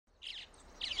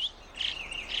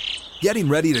Getting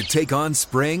ready to take on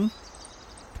spring?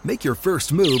 Make your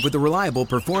first move with the reliable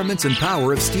performance and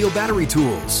power of Steel battery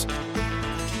tools.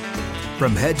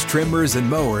 From hedge trimmers and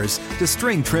mowers to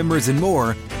string trimmers and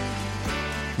more,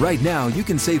 right now you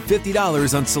can save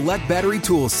 $50 on select battery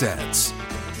tool sets.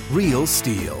 Real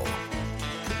Steel.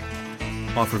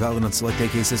 Offer valid on select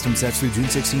AK system sets through June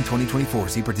 16, 2024.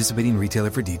 See participating retailer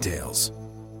for details.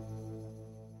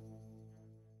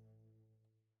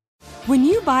 When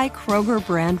you buy Kroger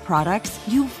brand products,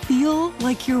 you feel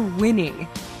like you're winning.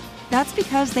 That's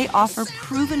because they offer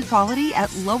proven quality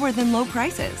at lower than low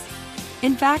prices.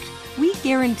 In fact, we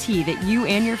guarantee that you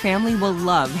and your family will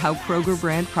love how Kroger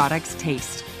brand products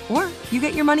taste, or you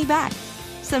get your money back.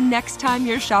 So next time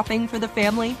you're shopping for the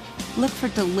family, look for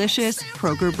delicious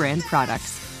Kroger brand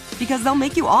products, because they'll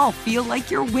make you all feel like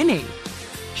you're winning.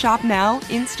 Shop now,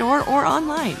 in-store, or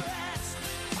online.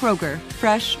 Kroger,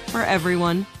 fresh for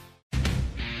everyone.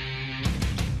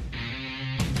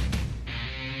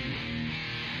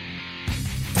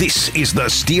 This is the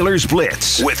Steelers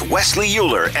Blitz with Wesley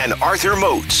Euler and Arthur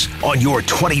Moats on your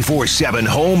 24/7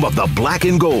 home of the black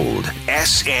and gold,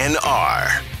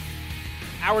 SNR.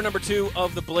 Hour number 2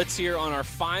 of the Blitz here on our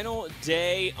final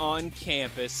day on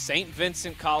campus. St.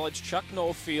 Vincent College, Chuck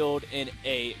Noll Field in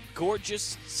a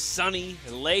gorgeous, sunny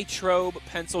Latrobe,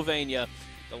 Pennsylvania.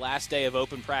 The last day of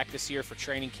open practice here for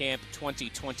training camp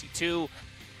 2022.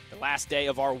 The last day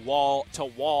of our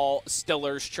wall-to-wall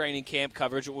Steelers training camp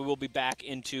coverage. We will be back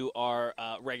into our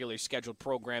regularly scheduled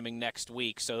programming next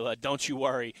week, so don't you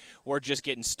worry. We're just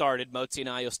getting started. Mozi and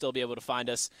I, you'll still be able to find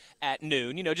us at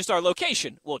noon. You know, just our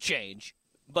location will change.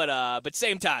 But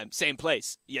same time, same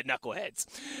place, you knuckleheads.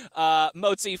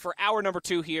 Mozi, for hour number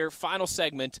 2 here, final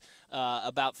segment,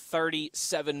 about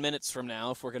 37 minutes from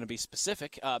now, if we're going to be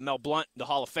specific. Mel Blount, the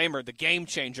Hall of Famer, the game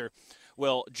changer,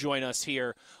 will join us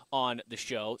here on the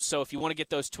show. So if you want to get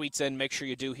those tweets in, make sure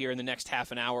you do here in the next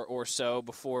half an hour or so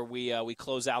before we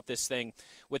close out this thing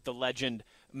with the legend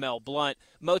Mel Blount.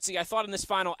 Mozi, I thought in this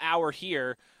final hour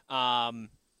here,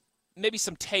 maybe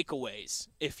some takeaways,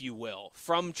 if you will,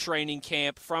 from training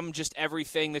camp, from just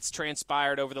everything that's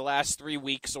transpired over the last 3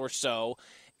 weeks or so.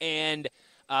 And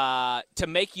to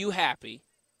make you happy,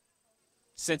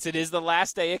 since it is the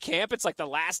last day of camp, it's like the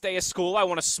last day of school, I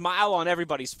want to smile on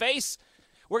everybody's face.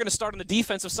 We're going to start on the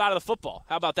defensive side of the football.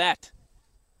 How about that?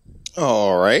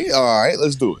 All right,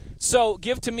 let's do it. So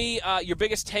give to me your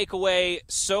biggest takeaway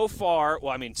so far.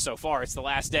 Well, I mean, so far, it's the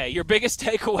last day. Your biggest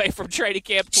takeaway from training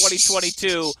camp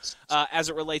 2022 as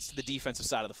it relates to the defensive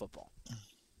side of the football.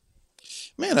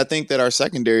 Man, I think that our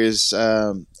secondary is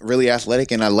really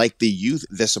athletic, and I like the youth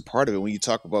that's a part of it. When you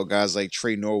talk about guys like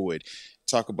Trey Norwood,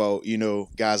 talk about,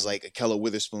 guys like Ahkello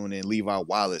Witherspoon and Levi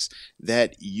Wallace,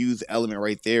 that youth element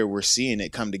right there, we're seeing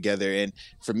it come together. And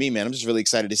for me, man, I'm just really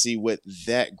excited to see what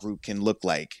that group can look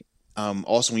like.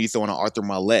 Also, when you throw in Arthur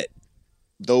Maulet,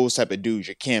 those type of dudes,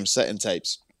 your Cam Sutton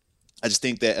types, I just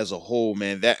think that as a whole,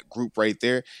 man, that group right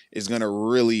there is going to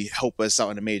really help us out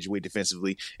in a major way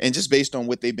defensively. And just based on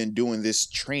what they've been doing this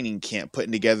training camp,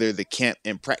 putting together the camp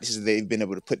and practices they've been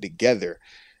able to put together,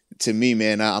 to me,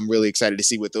 man, I'm really excited to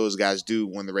see what those guys do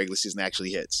when the regular season actually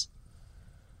hits.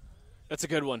 That's a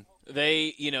good one.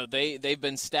 They've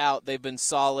been stout. They've been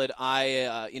solid.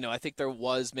 I think there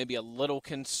was maybe a little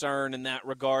concern in that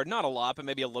regard. Not a lot, but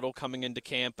maybe a little coming into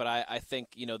camp. But I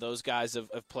think, those guys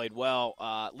have played well.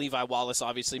 Levi Wallace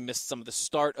obviously missed some of the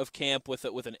start of camp with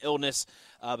an illness.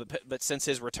 But since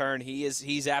his return,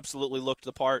 he's absolutely looked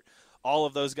the part. All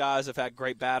of those guys have had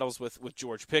great battles with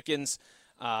George Pickens.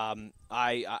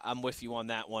 I'm with you on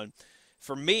that one.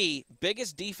 For me,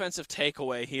 biggest defensive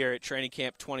takeaway here at Training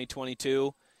Camp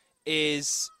 2022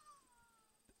 is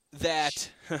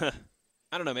that, I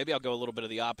don't know, maybe I'll go a little bit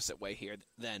of the opposite way here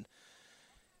then.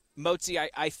 Mozi,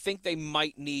 I think they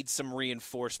might need some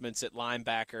reinforcements at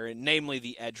linebacker, and namely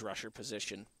the edge rusher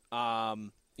position.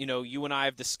 You and I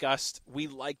have discussed, we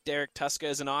like Derek Tuska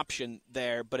as an option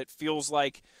there, but it feels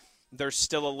like there's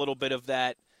still a little bit of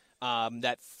that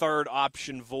third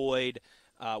option void,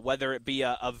 whether it be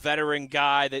a veteran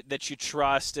guy that you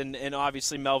trust, and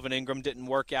obviously Melvin Ingram didn't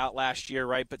work out last year,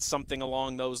 right? But something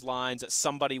along those lines, that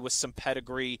somebody with some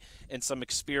pedigree and some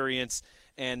experience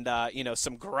and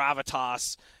some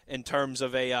gravitas in terms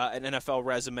of an NFL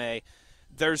resume.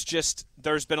 There's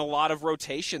been a lot of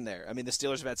rotation there. I mean, the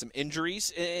Steelers have had some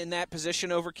injuries in that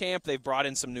position over camp. They've brought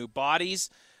in some new bodies,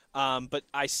 but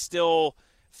I still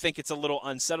think it's a little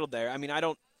unsettled there. I mean, I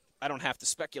don't have to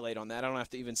speculate on that. I don't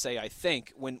have to even say I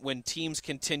think. When teams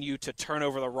continue to turn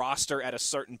over the roster at a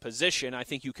certain position, I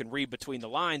think you can read between the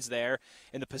lines there.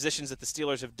 And the positions that the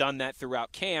Steelers have done that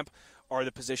throughout camp are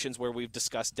the positions where we've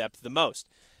discussed depth the most.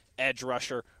 edge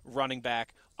rusher, running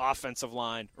back, offensive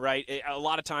line, right? A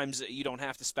lot of times you don't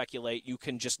have to speculate. You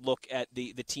can just look at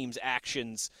the team's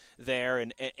actions there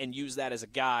and use that as a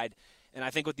guide. And I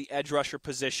think with the edge rusher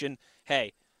position,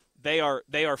 hey, they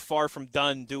are far from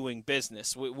done doing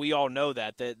business. We all know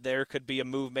that there could be a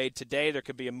move made today. There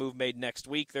could be a move made next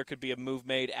week. There could be a move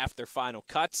made after final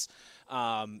cuts.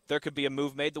 There could be a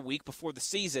move made the week before the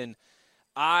season.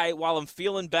 While I'm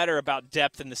feeling better about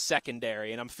depth in the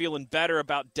secondary and I'm feeling better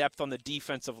about depth on the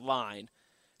defensive line,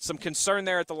 some concern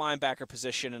there at the linebacker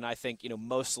position, and I think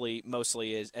mostly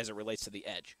is as it relates to the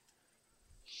edge.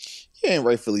 Yeah, and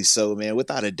rightfully so, man.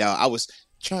 Without a doubt, I was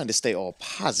trying to stay all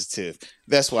positive.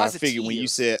 That's why I figured when you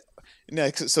said,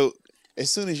 so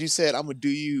as soon as you said, I'm going to do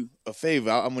you a favor,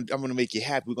 I'm going to make you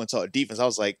happy, we're going to talk defense, I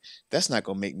was like, that's not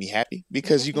going to make me happy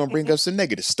because you're going to bring up some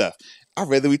negative stuff. I'd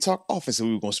rather we talk offense and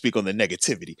we were going to speak on the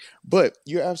negativity. But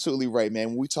you're absolutely right, man.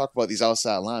 When we talk about these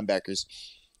outside linebackers,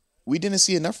 we didn't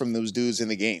see enough from those dudes in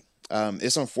the game.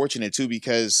 It's unfortunate, too,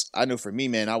 because I know for me,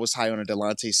 man, I was high on a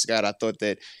Delonte Scott. I thought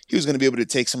that he was going to be able to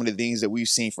take some of the things that we've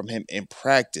seen from him in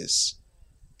practice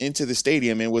into the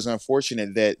stadium, and it was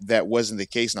unfortunate that that wasn't the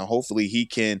case. Now, hopefully he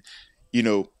can,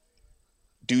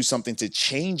 do something to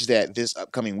change that this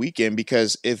upcoming weekend,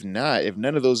 because if not, if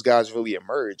none of those guys really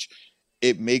emerge,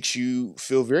 it makes you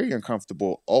feel very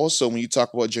uncomfortable. Also, when you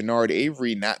talk about Genard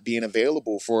Avery not being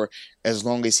available for as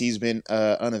long as he's been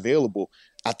unavailable,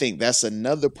 I think that's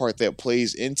another part that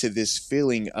plays into this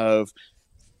feeling of,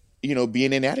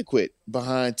 being inadequate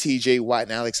behind TJ Watt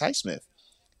and Alex Highsmith.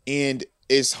 And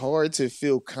it's hard to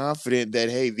feel confident that,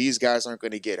 hey, these guys aren't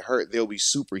going to get hurt. They'll be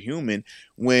superhuman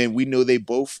when we know they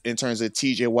both, in terms of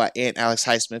TJ Watt and Alex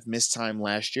Highsmith, missed time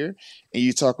last year. And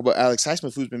you talk about Alex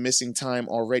Highsmith, who's been missing time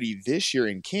already this year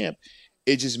in camp.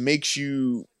 It just makes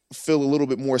you feel a little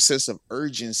bit more sense of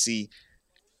urgency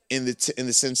in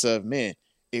the sense of, man,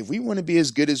 if we want to be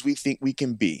as good as we think we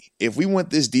can be, if we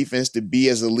want this defense to be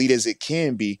as elite as it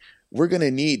can be, we're going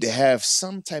to need to have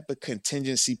some type of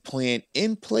contingency plan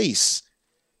in place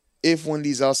if one of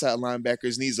these outside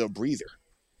linebackers needs a breather,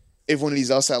 if one of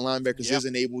these outside linebackers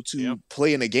isn't able to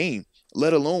play in a game,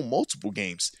 let alone multiple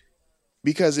games.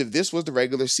 Because if this was the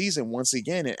regular season, once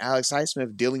again, and Alex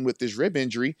Highsmith dealing with this rib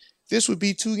injury, this would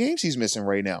be 2 games he's missing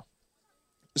right now.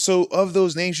 So of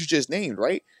those names you just named,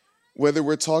 right? Whether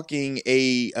we're talking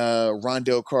a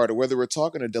Rondell Carter, whether we're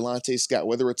talking a Delonte Scott,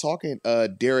 whether we're talking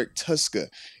Derek Tuska,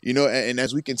 and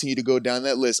as we continue to go down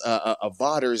that list,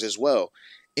 Vodders as well.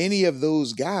 Any of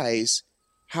those guys,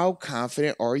 how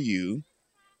confident are you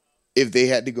if they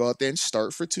had to go out there and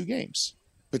start for 2 games,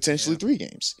 potentially 3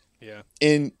 games? Yeah.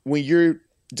 And when you're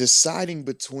deciding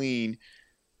between,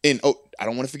 I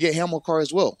don't want to forget Hamilcar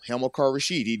as well. Hamilcar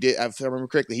Rashed, he did, if I remember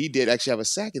correctly, he did actually have a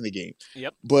sack in the game.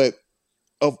 Yep. But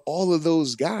of all of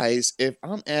those guys, if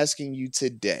I'm asking you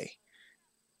today,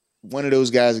 one of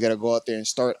those guys got to go out there and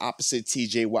start opposite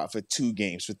TJ Watt for 2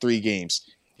 games, for 3 games.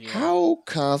 Yeah. How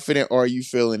confident are you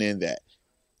feeling in that?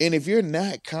 And if you're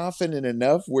not confident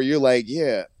enough where you're like,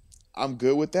 yeah, I'm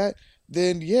good with that,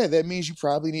 then yeah, that means you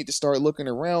probably need to start looking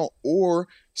around or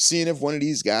seeing if one of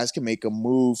these guys can make a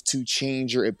move to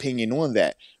change your opinion on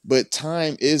that. But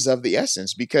time is of the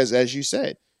essence because, as you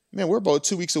said, man, we're about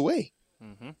 2 weeks away.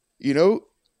 Mm-hmm.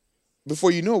 Before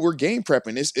you know it, we're game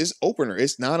prepping. It's opener.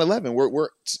 It's 9/11. We're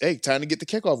time to get the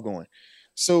kickoff going.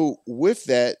 So with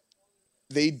that,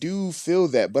 they do feel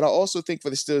that. But I also think for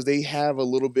the Steelers, they have a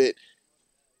little bit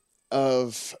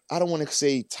of, I don't want to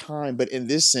say time, but in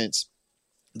this sense,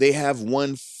 they have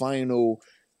one final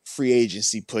free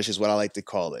agency push is what I like to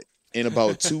call it. In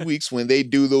about 2 weeks when they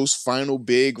do those final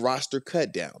big roster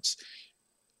cut downs,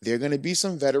 there are going to be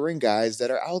some veteran guys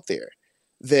that are out there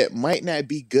that might not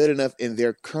be good enough in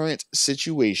their current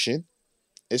situation.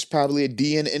 It's probably a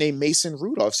DN in a Mason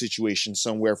Rudolph situation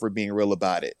somewhere, if we're being real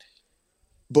about it.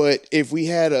 But if we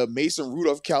had a Mason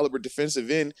Rudolph caliber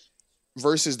defensive end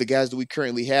versus the guys that we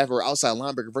currently have, or outside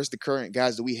linebacker versus the current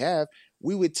guys that we have,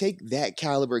 we would take that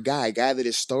caliber guy, a guy that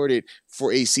has started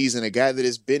for a season, a guy that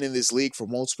has been in this league for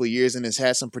multiple years and has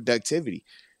had some productivity.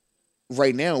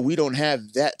 Right now, we don't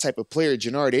have that type of player.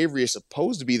 Genard Avery is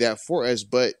supposed to be that for us,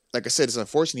 but like I said, it's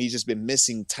unfortunate he's just been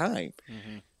missing time.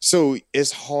 Mm-hmm. So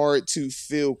it's hard to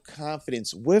feel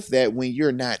confidence with that when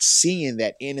you're not seeing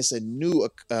that, and it's a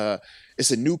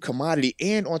new commodity.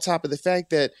 And on top of the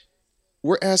fact that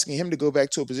we're asking him to go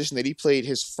back to a position that he played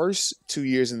his first 2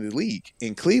 years in the league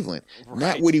in Cleveland,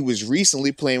 not what he was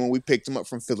recently playing when we picked him up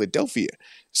from Philadelphia.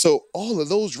 So all of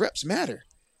those reps matter.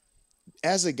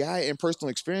 As a guy in personal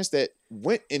experience that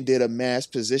went and did a mass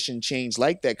position change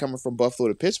like that coming from Buffalo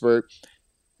to Pittsburgh,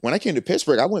 when I came to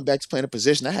Pittsburgh, I went back to playing a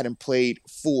position I hadn't played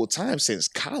full time since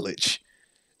college.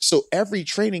 So every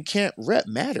training camp rep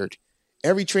mattered.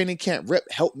 Every training camp rep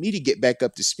helped me to get back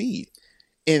up to speed.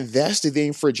 And that's the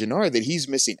thing for Jannard that he's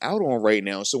missing out on right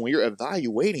now. So when you're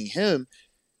evaluating him,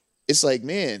 it's like,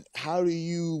 man, how do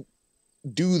you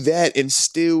do that and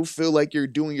still feel like you're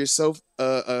doing yourself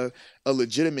a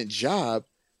legitimate job,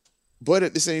 but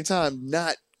at the same time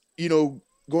not,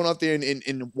 going out there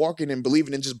and walking and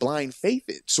believing in just blind faith,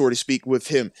 so to speak, with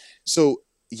him. So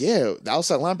yeah, the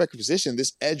outside linebacker position,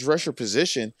 this edge rusher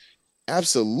position,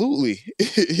 absolutely,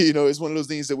 it's one of those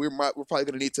things that we're probably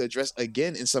going to need to address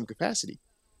again in some capacity.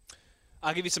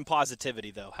 I'll give you some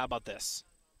positivity, though. How about this?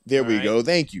 There we go.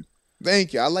 Thank you.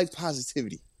 I like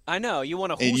positivity. I know you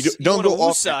want to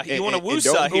woosa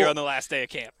here on the last day of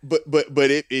camp. But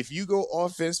if you go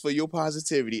offense for your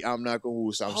positivity, I'm not going to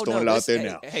woosa. I'm throwing it out there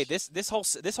now. Hey, this whole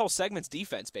segment's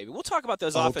defense, baby. We'll talk about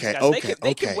those offense guys.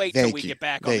 They can wait till we get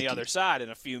back on the other side in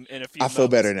a few. I feel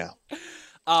better now.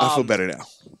 I feel better now.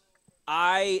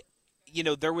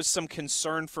 There was some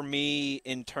concern for me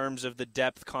in terms of the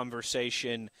depth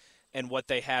conversation and what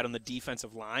they had on the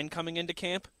defensive line coming into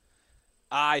camp.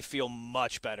 I feel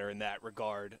much better in that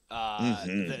regard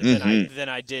than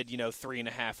I did,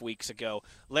 3.5 weeks ago.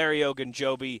 Larry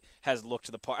Ogunjobi has looked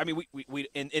to the part. I mean, we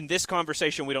in this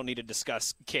conversation, we don't need to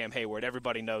discuss Cam Hayward.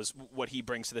 Everybody knows what he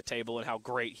brings to the table and how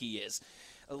great he is.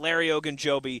 Larry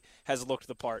Ogunjobi has looked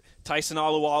the part. Tyson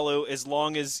Alualu, as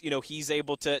long as he's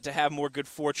able to have more good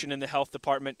fortune in the health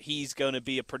department, he's going to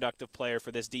be a productive player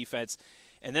for this defense.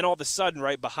 And then all of a sudden,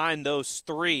 right behind those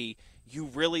three, you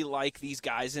really like these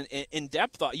guys in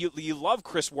depth. You love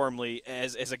Chris Wormley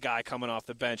as a guy coming off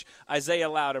the bench. Isaiah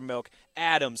Loudermilk,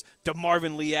 Adams,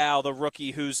 DeMarvin Leal, the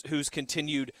rookie who's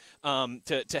continued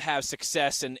to have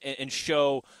success and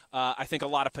show, I think, a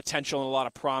lot of potential and a lot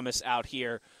of promise out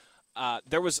here.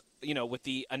 There was, with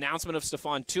the announcement of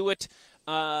Stephon Tuitt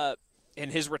and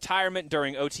his retirement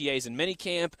during OTAs and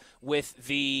minicamp, with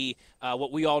the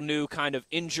what we all knew kind of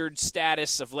injured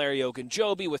status of Larry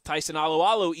Ogunjobi, with Tyson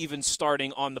Alualu even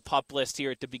starting on the PUP list here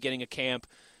at the beginning of camp.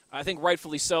 I think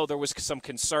rightfully so, there was some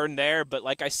concern there. But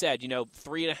like I said,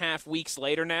 3.5 weeks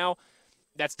later now,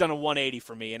 that's done a 180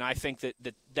 for me. And I think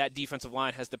that defensive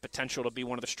line has the potential to be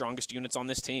one of the strongest units on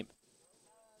this team.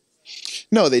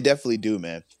 No, they definitely do,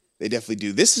 man. They definitely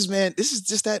do. This is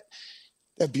just that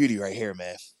beauty right here,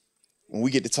 man. When we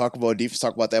get to talk about defense,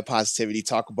 talk about that positivity,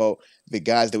 talk about the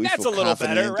guys that we feel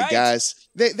confident in, right? The guys.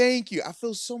 Thank you. I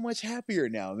feel so much happier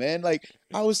now, man. Like,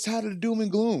 I was tired of the doom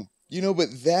and gloom, but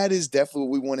that is definitely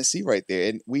what we want to see right there.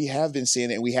 And we have been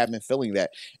seeing it, and we have been feeling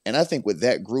that. And I think with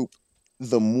that group,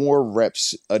 the more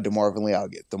reps DeMarvin Leal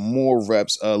gets, the more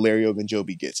reps Larry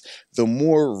Ogunjobi gets, the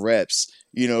more reps,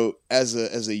 as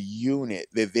a unit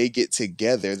that they get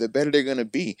together, the better they're going to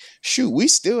be. Shoot, we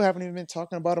still haven't even been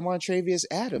talking about Montravius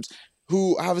Adams,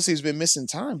 who obviously has been missing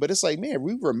time. But it's like, man,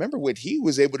 we remember what he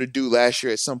was able to do last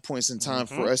year at some points in time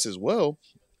for us as well.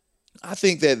 I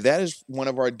think that is one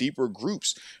of our deeper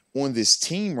groups on this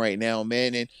team right now,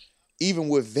 man. And even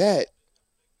with that,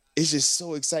 it's just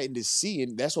so exciting to see.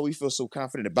 And that's why we feel so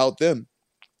confident about them.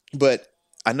 But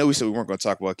I know we said we weren't going to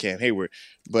talk about Cam Hayward,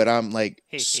 but I'm like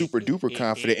super duper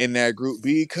confident in that group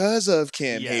because of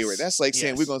Cam Hayward. That's like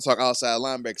saying we're going to talk outside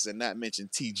linebackers and not mention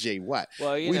TJ Watt.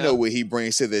 Well, we know what he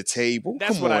brings to the table.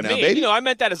 That's Come what on I now, mean. baby. I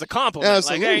meant that as a compliment.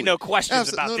 Absolutely. Like, there ain't no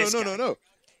questions about this. No.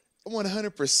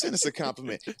 100% it's a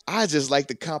compliment. I just like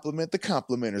to compliment the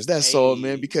complimenters. That's all,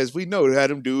 man, because we know how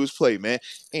them dudes play, man.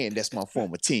 And that's my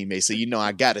former teammate, so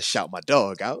I got to shout my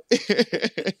dog out.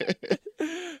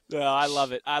 No, I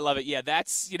love it. Yeah,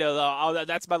 that's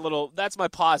that's my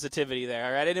positivity there.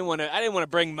 All right? I didn't want to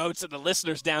bring Moats and the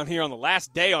listeners down here on the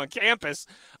last day on campus.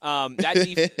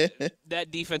 That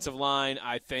defensive line,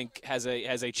 I think, has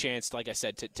a chance, like I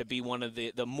said, to be one of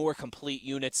the more complete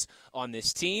units on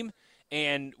this team.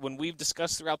 And when we've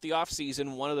discussed throughout the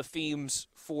offseason, one of the themes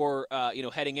for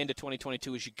heading into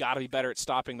 2022 is you got to be better at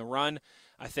stopping the run.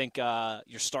 I think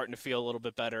you're starting to feel a little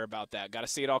bit better about that. Got to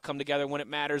see it all come together when it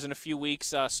matters in a few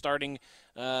weeks, starting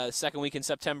second week in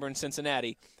September in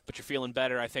Cincinnati. But you're feeling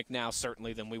better, I think, now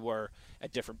certainly than we were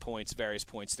at various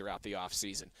points throughout the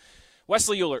offseason.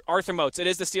 Wesley Euler, Arthur Moats. It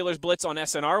is the Steelers Blitz on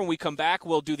SNR. When we come back,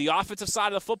 we'll do the offensive side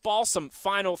of the football, some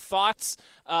final thoughts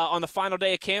on the final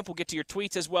day of camp. We'll get to your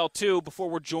tweets as well, too, before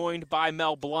we're joined by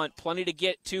Mel Blount. Plenty to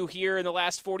get to here in the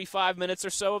last 45 minutes or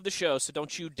so of the show, so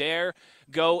don't you dare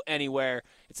go anywhere.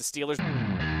 It's the Steelers.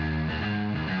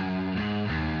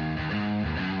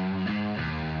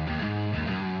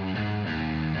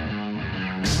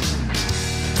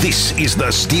 This is the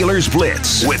Steelers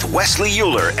Blitz with Wesley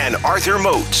Euler and Arthur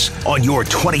Moats on your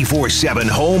 24/7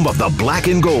 home of the black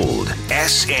and gold,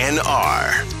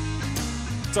 SNR.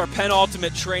 It's our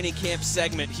penultimate training camp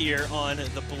segment here on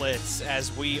The Blitz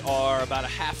as we are about a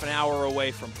half an hour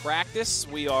away from practice.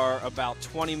 We are about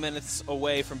 20 minutes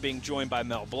away from being joined by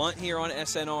Mel Blount here on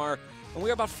SNR. And we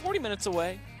are about 40 minutes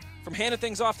away from handing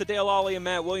things off to Dale Ollie and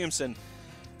Matt Williamson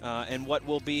and what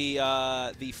will be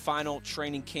the final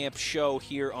training camp show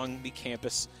here on the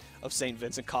campus of St.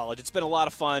 Vincent College. It's been a lot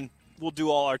of fun. We'll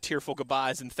do all our tearful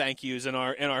goodbyes and thank yous in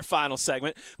our final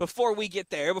segment. Before we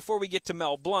get there, before we get to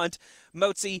Mel Blount,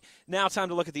 Mozi, now time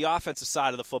to look at the offensive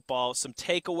side of the football. Some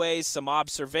takeaways, some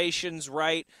observations,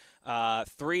 right?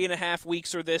 3.5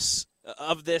 weeks of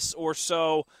this or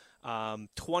so,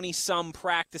 20-some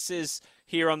practices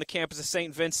here on the campus of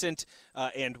St. Vincent,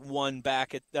 and one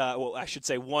back at,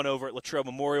 one over at Latrobe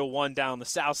Memorial, one down the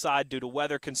south side due to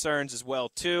weather concerns as well,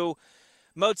 too.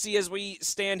 Mozi, as we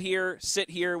sit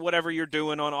here, whatever you're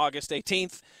doing on August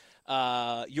 18th,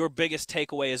 your biggest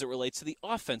takeaway as it relates to the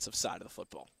offensive side of the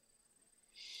football?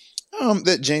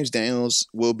 That James Daniels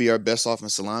will be our best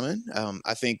offensive lineman.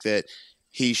 I think that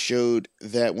he showed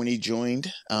that when he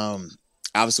joined.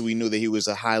 Obviously, we knew that he was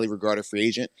a highly regarded free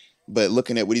agent. But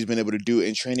looking at what he's been able to do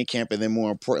in training camp and then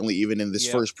more importantly, even in this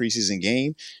first preseason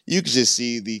game, you can just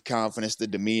see the confidence, the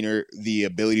demeanor, the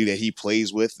ability that he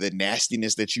plays with, the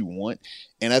nastiness that you want.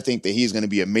 And I think that he's going to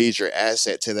be a major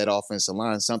asset to that offensive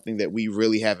line, something that we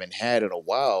really haven't had in a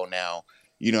while now,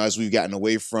 as we've gotten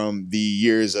away from the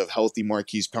years of healthy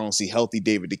Marquise Pouncey, healthy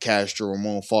David DeCastro,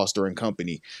 Ramon Foster and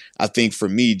company. I think for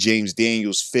me, James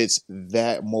Daniels fits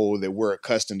that mold that we're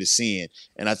accustomed to seeing.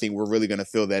 And I think we're really going to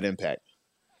feel that impact.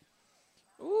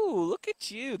 Ooh, look at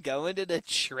you going to the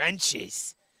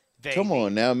trenches, baby. Come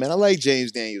on now, man. I like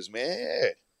James Daniels, man. Yeah.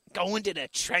 Going to the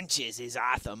trenches is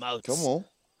Arthur Moats. Come on.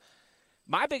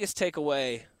 My biggest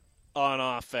takeaway on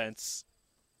offense.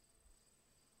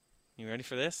 You ready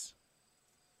for this?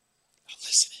 I'm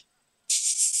listening.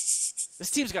 This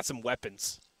team's got some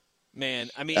weapons. Man,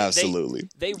 I mean, absolutely.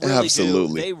 They really do.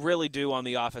 They really do on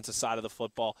the offensive side of the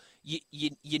football.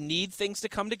 You need things to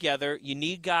come together. You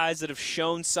need guys that have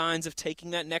shown signs of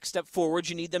taking that next step forward.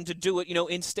 You need them to do it,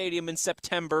 in stadium in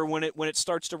September when it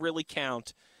starts to really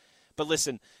count. But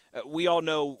listen, we all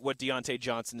know what Deontay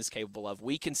Johnson is capable of.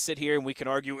 We can sit here and we can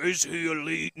argue, is he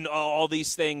elite and all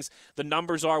these things. The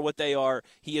numbers are what they are.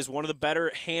 He is one of the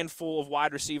better handful of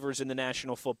wide receivers in the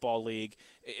National Football League.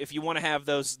 If you want to have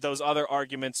those other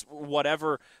arguments,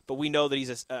 whatever, but we know that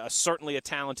he's certainly a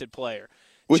talented player.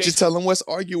 What you tell him was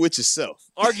argue with yourself.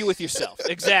 Argue with yourself.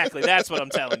 Exactly. That's what I'm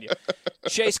telling you.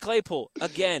 Chase Claypool,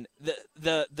 again,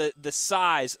 the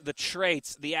size, the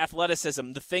traits, the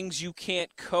athleticism, the things you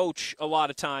can't coach a lot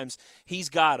of times, he's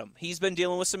got them. He's been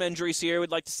dealing with some injuries here.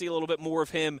 We'd like to see a little bit more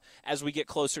of him as we get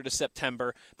closer to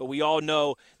September. But we all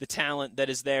know the talent that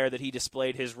is there that he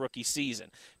displayed his rookie season.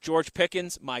 George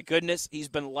Pickens, my goodness, he's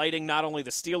been lighting not only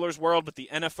the Steelers world but the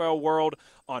NFL world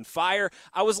on fire.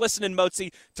 I was listening,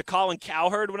 Mozi, to Colin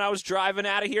Cowherd when I was driving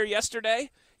out of here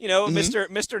yesterday.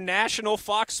 Mr. National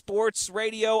Fox Sports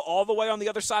Radio all the way on the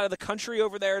other side of the country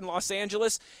over there in Los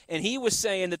Angeles, and he was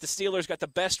saying that the Steelers got the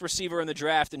best receiver in the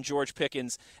draft in George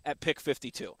Pickens at pick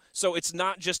 52. So it's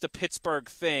not just a Pittsburgh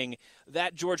thing.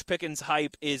 That George Pickens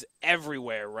hype is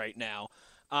everywhere right now.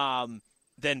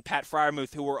 Then Pat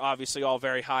Freiermuth, who we're obviously all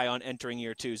very high on entering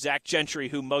year two. Zach Gentry,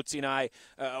 who Mozi and I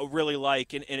really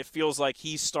like, and it feels like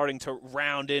he's starting to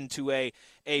round into a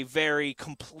very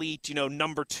complete,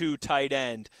 number 2 tight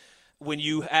end. When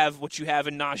you have what you have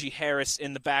in Najee Harris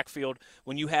in the backfield,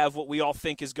 when you have what we all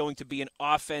think is going to be an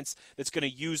offense that's going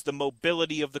to use the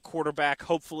mobility of the quarterback,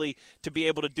 hopefully, to be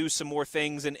able to do some more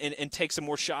things and take some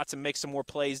more shots and make some more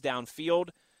plays downfield.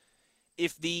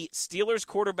 If the Steelers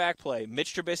quarterback play,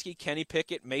 Mitch Trubisky, Kenny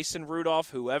Pickett, Mason Rudolph,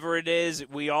 whoever it is,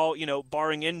 we all,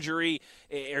 barring injury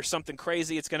or something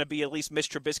crazy, it's going to be at least Mitch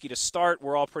Trubisky to start.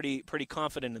 We're all pretty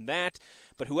confident in that.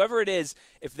 But whoever it is,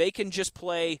 if they can just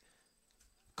play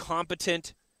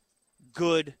competent,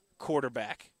 good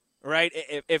quarterback, right?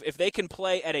 If they can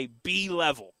play at a B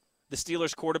level, the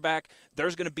Steelers quarterback,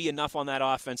 there's going to be enough on that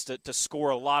offense to score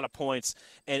a lot of points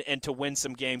and to win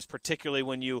some games, particularly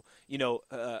when you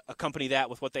accompany that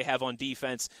with what they have on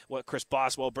defense, what Chris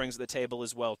Boswell brings to the table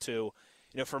as well, too.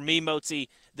 For me, Mozi,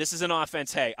 this is an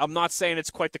offense. Hey, I'm not saying it's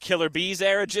quite the Killer Bees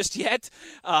era just yet,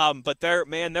 but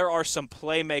there are some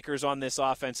playmakers on this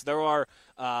offense. There are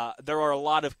a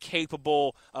lot of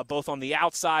capable, both on the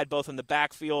outside, both in the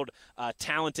backfield,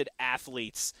 talented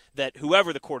athletes that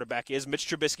whoever the quarterback is, Mitch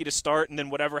Trubisky to start, and then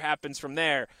whatever happens from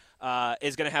there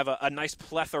is going to have a nice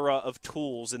plethora of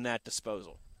tools in that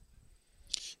disposal.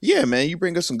 Yeah, man, you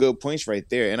bring up some good points right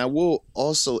there. And I will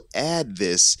also add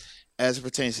this. as it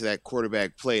pertains to that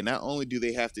quarterback play, not only do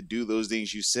they have to do those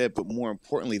things you said, but more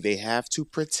importantly, they have to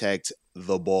protect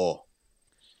the ball.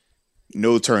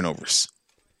 No turnovers.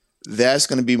 That's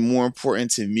going to be more important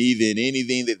to me than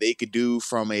anything that they could do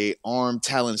from a arm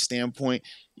talent standpoint.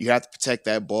 You have to protect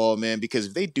that ball, man, because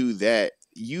if they do that,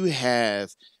 you have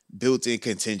built-in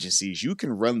contingencies. You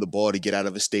can run the ball to get out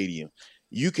of a stadium.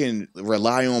 You can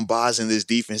rely on Boz and this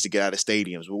defense to get out of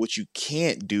stadiums. But what you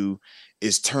can't do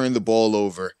is turn the ball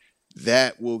over.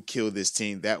 That will kill this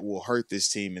team. That will hurt this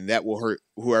team, and that will hurt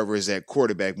whoever is at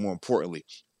quarterback, more importantly.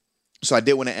 So I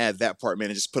did want to add that part, man,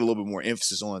 and just put a little bit more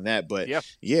emphasis on that. But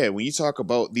yeah, when you talk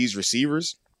about these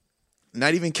receivers,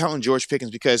 not even counting George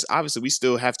Pickens, because obviously we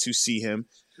still have to see him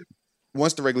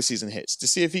once the regular season hits to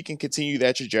see if he can continue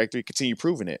that trajectory, continue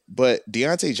proving it. But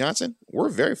Deontay Johnson, we're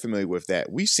very familiar with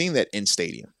that. We've seen that in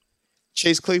stadium.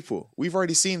 Chase Claypool, we've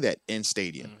already seen that in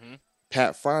stadium. Mm-hmm.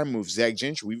 Pat Freiermuth, Zach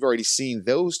Gentry, we've already seen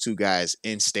those two guys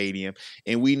in stadium,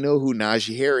 and we know who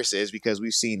Najee Harris is because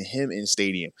we've seen him in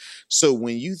stadium. So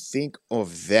when you think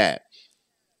of that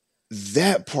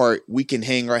part we can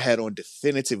hang our head on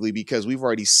definitively because we've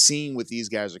already seen what these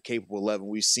guys are capable of, and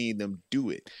we've seen them do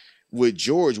it. With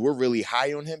George, we're really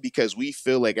high on him because we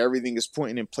feel like everything is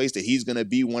pointing in place that he's going to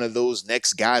be one of those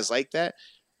next guys like that.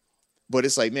 But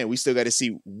it's like, man, we still got to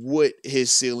see what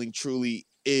his ceiling truly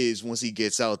is once he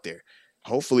gets out there.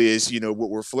 Hopefully it's,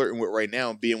 what we're flirting with right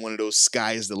now, being one of those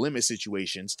sky is the limit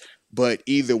situations. But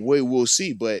either way, we'll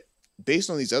see. But based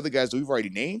on these other guys that we've already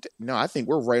named, no, I think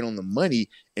we're right on the money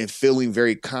and feeling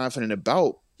very confident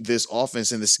about this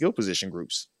offense and the skill position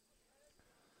groups.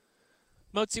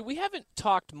 Motzi, we haven't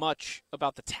talked much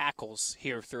about the tackles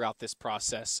here throughout this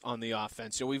process on the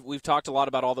offense. We've talked a lot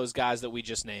about all those guys that we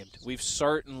just named. We've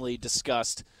certainly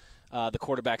discussed the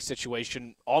quarterback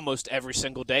situation almost every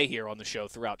single day here on the show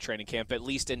throughout training camp, at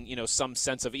least in some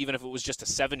sense of even if it was just a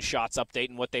 7 shots update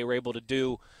and what they were able to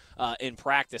do in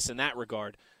practice in that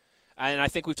regard. And I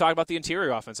think we've talked about the interior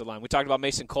offensive line. We talked about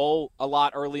Mason Cole a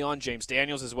lot early on, James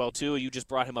Daniels as well, too. You just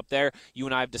brought him up there. You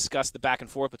and I have discussed the back and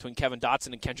forth between Kevin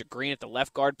Dotson and Kendrick Green at the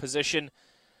left guard position.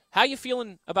 How are you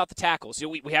feeling about the tackles?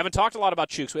 We haven't talked a lot about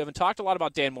Chooks. We haven't talked a lot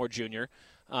about Dan Moore Jr.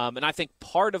 And I think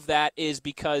part of that is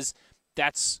because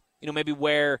that's, maybe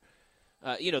where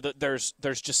there's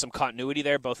just some continuity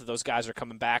there. Both of those guys are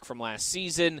coming back from last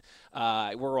season.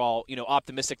 We're all,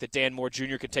 optimistic that Dan Moore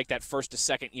Jr. can take that first to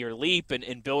second year leap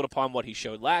and build upon what he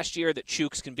showed last year, that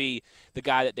Chooks can be the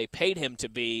guy that they paid him to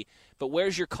be. But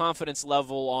where's your confidence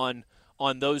level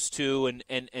on those two and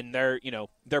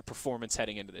their performance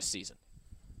heading into this season?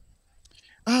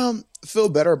 Feel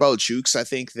better about Chooks. I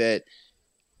think that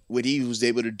what he was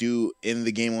able to do in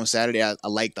the game on Saturday, I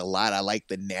liked a lot. I liked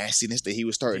the nastiness that he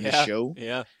was starting to show.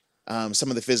 Yeah. Some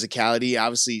of the physicality,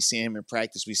 obviously seeing him in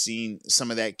practice, we've seen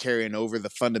some of that carrying over the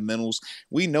fundamentals.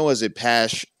 We know as a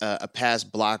pass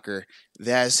blocker,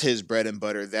 that's his bread and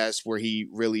butter. That's where he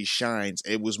really shines.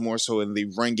 It was more so in the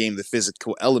run game, the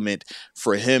physical element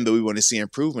for him that we want to see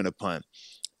improvement upon.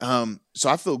 So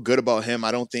I feel good about him.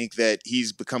 I don't think that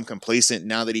he's become complacent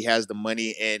now that he has the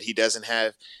money and he doesn't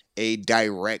have a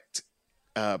direct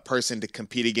person to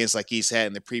compete against like he's had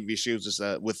in the previous years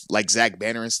with like Zach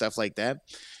Banner and stuff like that.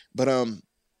 But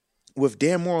with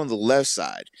Dan Moore on the left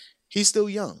side, he's still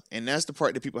young, and that's the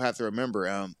part that people have to remember.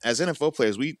 As NFL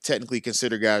players, we technically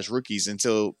consider guys rookies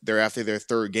until they're after their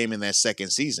third game in that second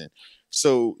season.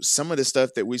 So some of the stuff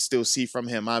that we still see from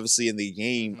him, obviously in the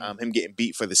game, him getting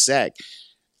beat for the sack,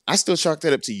 I still chalk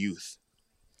that up to youth.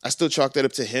 I still chalk that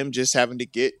up to him just having to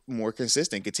get more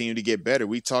consistent, continue to get better.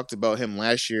 We talked about him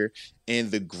last year and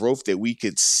the growth that we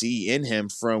could see in him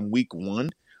from week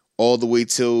 1 all the way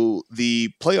till the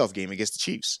playoff game against the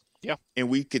Chiefs. Yeah. And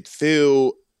we could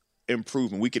feel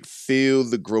improvement. We could feel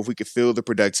the growth. We could feel the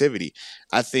productivity.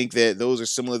 I think that those are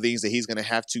similar things that he's going to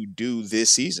have to do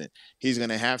this season. He's going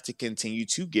to have to continue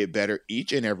to get better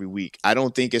each and every week. I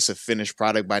don't think it's a finished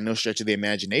product by no stretch of the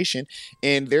imagination.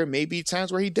 And there may be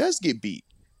times where he does get beat.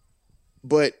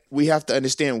 But we have to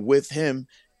understand with him,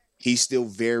 he's still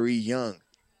very young.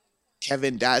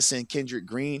 Kevin Dotson, Kendrick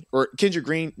Green,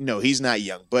 no, he's not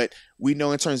young. But we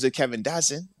know in terms of Kevin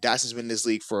Dotson, Dotson's been in this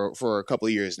league for a couple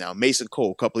of years now. Mason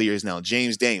Cole, a couple of years now.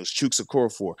 James Daniels, Chooks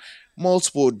Okorafor,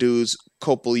 multiple dudes,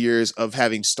 couple of years of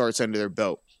having starts under their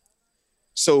belt.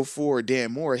 So for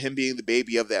Dan Moore, him being the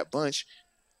baby of that bunch,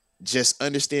 just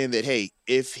understand that, hey,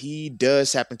 if he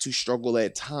does happen to struggle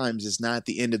at times, it's not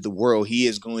the end of the world. He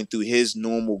is going through his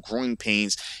normal growing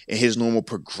pains and his normal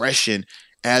progression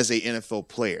as a NFL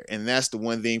player. And that's the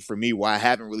one thing for me why I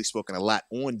haven't really spoken a lot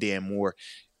on Dan Moore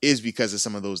is because of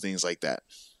some of those things like that.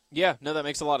 Yeah, no, that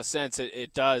makes a lot of sense.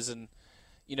 It does. And,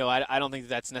 I don't think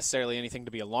that's necessarily anything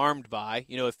to be alarmed by.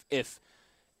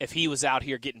 If he was out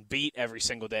here getting beat every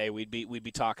single day, we'd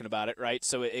be talking about it, right?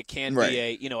 So it can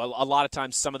be a lot of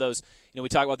times some of those, we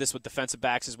talk about this with defensive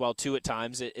backs as well too. At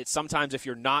times, it's sometimes if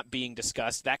you're not being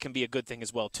discussed, that can be a good thing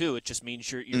as well too. It just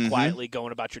means you're quietly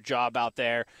going about your job out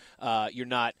there. You're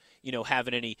not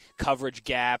having any coverage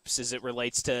gaps as it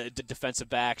relates to defensive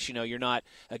backs. You're not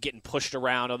getting pushed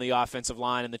around on the offensive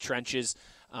line in the trenches.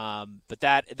 But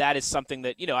that is something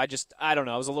that, I don't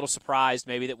know. I was a little surprised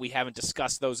maybe that we haven't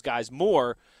discussed those guys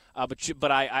more.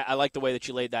 But I like the way that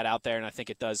you laid that out there, and I think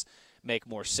it does make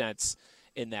more sense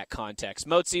in that context.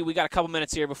 Motzi, we got a couple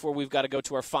minutes here before we've got to go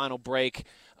to our final break.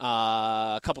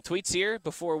 A couple tweets here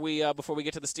before we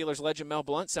get to the Steelers legend Mel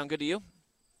Blount. Sound good to you?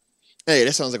 Hey,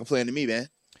 that sounds like a plan to me, man.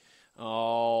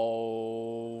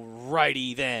 All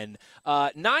righty then.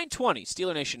 920,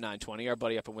 Steeler Nation 920, our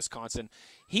buddy up in Wisconsin.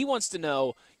 He wants to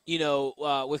know,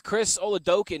 with Chris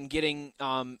Oladokun getting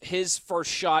his first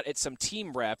shot at some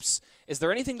team reps, is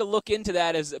there anything to look into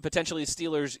that as potentially the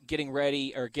Steelers getting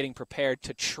ready or getting prepared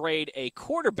to trade a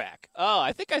quarterback? Oh,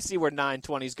 I think I see where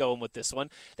 920 is going with this one.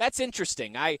 That's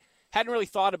interesting. I hadn't really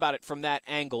thought about it from that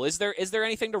angle. Is there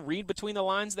anything to read between the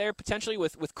lines there, potentially,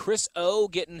 with Chris O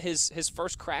getting his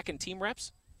first crack in team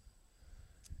reps?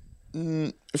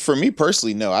 For me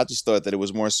personally, no. I just thought that it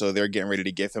was more so they're getting ready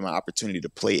to give him an opportunity to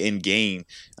play in game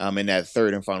in that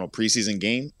third and final preseason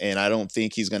game. And I don't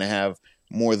think he's going to have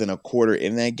more than a quarter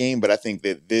in that game. But I think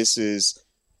that this is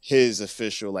his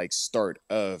official start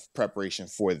of preparation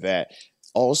for that.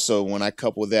 Also, when I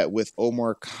couple that with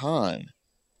Omar Khan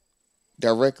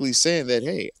directly saying that,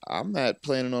 hey, I'm not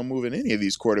planning on moving any of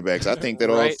these quarterbacks. I think that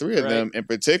all three of them in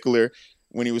particular,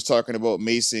 when he was talking about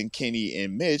Mason, Kenny,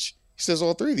 and Mitch, he says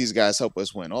all three of these guys help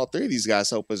us win. All three of these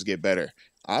guys help us get better.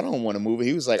 I don't want to move it.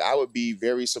 He was like, I would be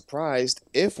very surprised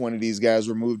if one of these guys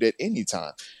were moved at any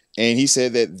time. And he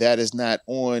said that is not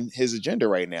on his agenda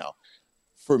right now.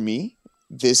 For me,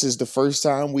 this is the first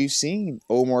time we've seen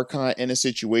Omar Khan in a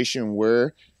situation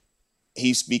where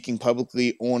he's speaking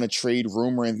publicly on a trade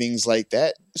rumor and things like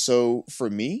that. So for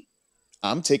me,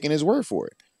 I'm taking his word for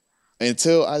it.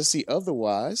 Until I see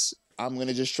otherwise, I'm going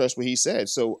to just trust what he said.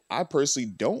 So I personally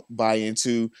don't buy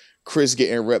into Chris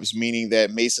getting reps, meaning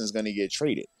that Mason's going to get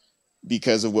traded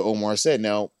because of what Omar said.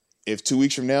 Now, if 2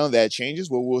 weeks from now that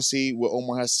changes, well, we'll see what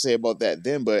Omar has to say about that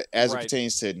then. But as it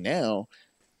pertains to now,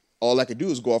 all I can do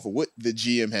is go off of what the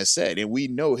GM has said. And we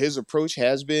know his approach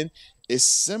is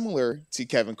similar to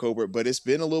Kevin Colbert, but it's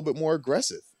been a little bit more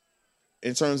aggressive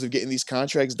in terms of getting these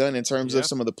contracts done, in terms of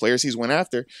some of the players he's went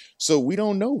after. So we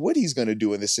don't know what he's going to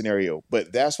do in this scenario.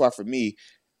 But that's why, for me,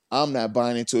 I'm not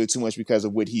buying into it too much because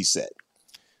of what he said.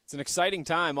 It's an exciting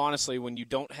time, honestly, when you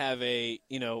don't have a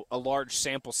large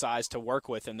sample size to work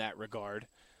with in that regard.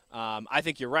 I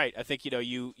think you're right. I think,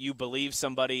 you believe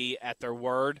somebody at their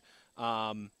word.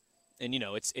 And,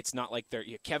 it's not like they're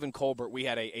Kevin Colbert. We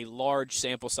had a large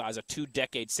sample size, a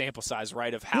 2-decade sample size,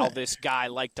 right, of how this guy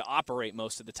liked to operate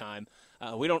most of the time.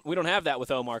 We don't have that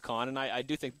with Omar Khan, and I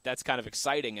do think that's kind of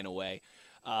exciting in a way,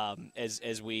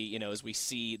 as we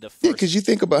see the first. Yeah, because you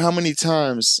think about how many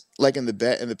times, like in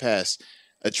the past,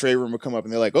 a trade rumor come up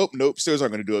and they're like, "Oh, nope, Steelers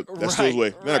aren't going to do it. That's Steelers' way.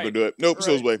 They're not going to do it. Nope,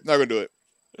 Steelers' way. Not going to do it."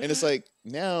 And it's like,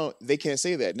 now they can't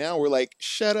say that. Now we're like,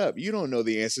 shut up. You don't know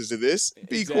the answers to this.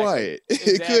 Be quiet.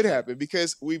 It could happen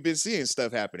because we've been seeing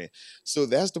stuff happening. So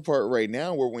that's the part right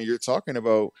now where when you're talking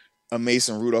about a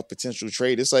Mason Rudolph potential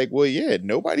trade, it's like, well, yeah,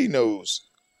 nobody knows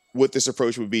what this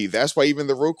approach would be. That's why even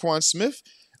the Roquan Smith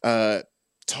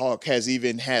talk has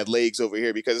even had legs over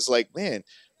here, because it's like, man,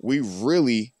 we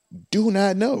really do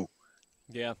not know.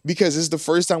 Yeah. Because it's the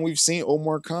first time we've seen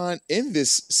Omar Khan in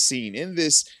this scene, in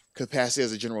this capacity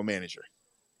as a general manager.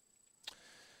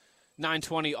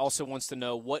 920 also wants to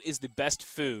know, what is the best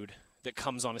food that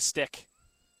comes on a stick?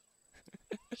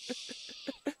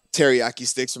 Teriyaki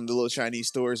sticks from the little Chinese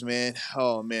stores, man.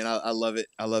 Oh, man, I love it.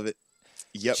 I love it.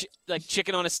 Yep. Like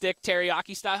chicken on a stick,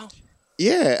 teriyaki style?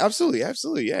 Yeah, absolutely.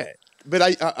 Absolutely, yeah.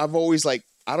 But I've always, I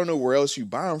don't know where else you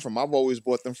buy them from. I've always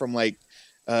bought them from,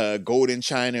 Golden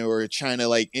China or China,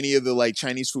 any of the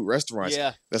Chinese food restaurants.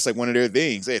 Yeah. That's one of their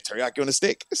things. They have teriyaki on a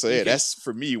stick. So yeah, that's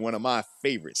for me one of my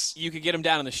favorites. You could get them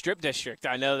down in the Strip District.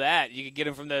 I know that. You could get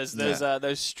them from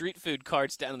those street food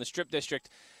carts down in the Strip District.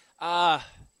 For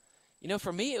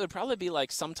me, it would probably be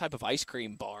some type of ice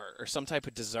cream bar or some type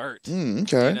of dessert.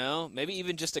 Okay. Maybe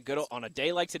even just on a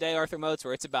day like today, Arthur Moats,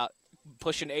 where it's about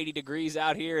pushing 80 degrees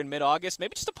out here in mid-August,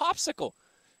 maybe just a popsicle,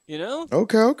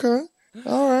 Okay.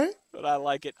 All right. But I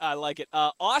like it. I like it.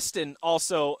 Austin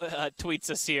also tweets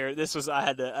us here. I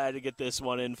had to get this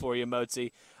one in for you,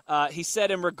 Mozi. He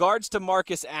said in regards to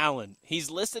Marcus Allen, he's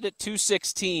listed at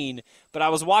 216, but I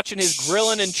was watching his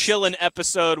Grillin' and Chillin'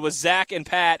 episode with Zach and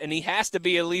Pat, and he has to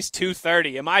be at least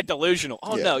 230. Am I delusional?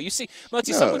 Oh Yeah. no! You see,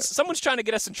 Mozi, No. someone's trying to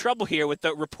get us in trouble here with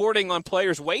the reporting on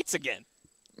players' weights again.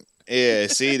 Yeah,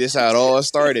 see, this how it all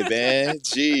started, man.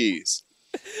 Jeez.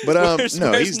 But Where's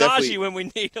he's definitely Najee when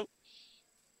we need him?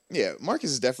 Yeah,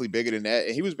 Marcus is definitely bigger than that,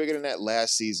 and he was bigger than that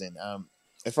last season.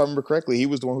 If I remember correctly, he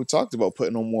was the one who talked about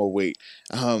putting on more weight.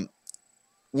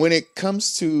 When it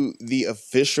comes to the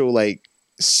official like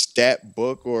stat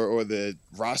book or the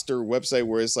roster website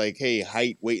where it's like, hey,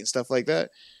 height, weight, and stuff like that,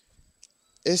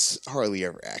 it's hardly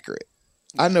ever accurate.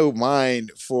 I know mine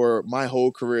for my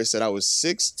whole career said I was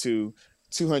 6'2",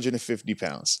 250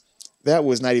 pounds. That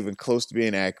was not even close to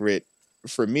being accurate.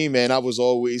 For me, man, I was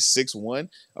always 6'1",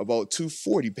 about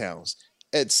 240 pounds.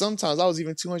 At sometimes I was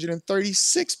even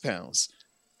 236 pounds.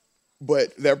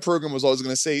 But that program was always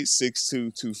going to say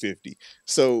 6'2", 250.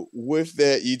 So with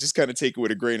that, you just kind of take it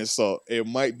with a grain of salt. It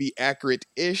might be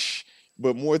accurate-ish,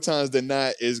 but more times than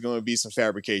not, is going to be some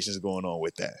fabrications going on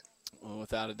with that. Well,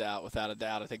 without a doubt.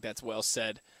 I think that's well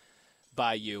said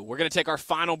by you. We're going to take our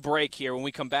final break here. When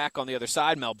we come back on the other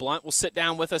side, Mel Blount will sit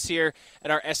down with us here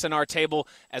at our SNR table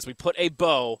as we put a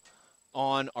bow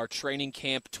on our training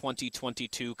camp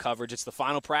 2022 coverage. It's the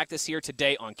final practice here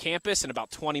today on campus. In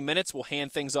about 20 minutes, we'll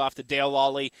hand things off to Dale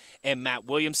Lawley and Matt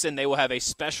Williamson. They will have a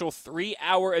special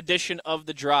 3-hour edition of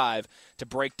The Drive to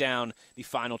break down the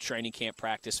final training camp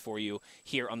practice for you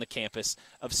here on the campus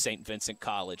of St. Vincent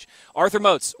College. Arthur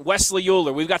Moats, Wesley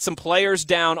Euler, we've got some players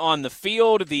down on the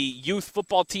field. The youth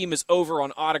football team is over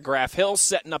on Autograph Hill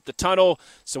setting up the tunnel,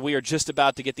 so we are just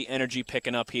about to get the energy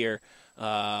picking up here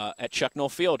at Chuck Noll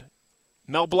Field.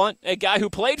 Mel Blount, a guy who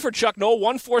played for Chuck Noll,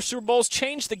 won 4 Super Bowls,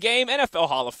 changed the game, NFL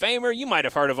Hall of Famer. You might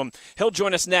have heard of him. He'll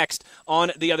join us next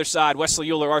on the other side.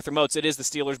 Wesley Euler, Arthur Moats. It is the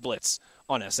Steelers Blitz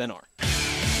on SNR.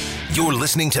 You're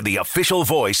listening to the official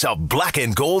voice of Black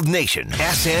and Gold Nation,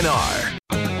 SNR.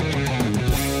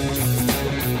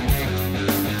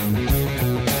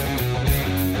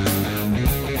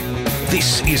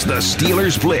 This is the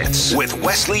Steelers Blitz with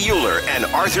Wesley Euler and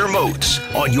Arthur Moats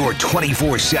on your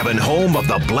 24/7 home of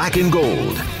the Black and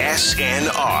Gold,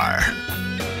 SNR.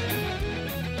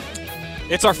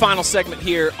 It's our final segment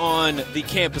here on the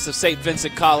campus of St.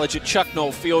 Vincent College at Chuck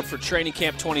Noll Field for Training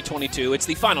Camp 2022. It's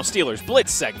the final Steelers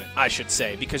Blitz segment, I should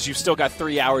say, because you've still got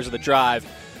 3 hours of the drive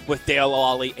with Dale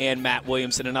Lawley and Matt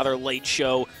Williamson. Another late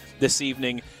show this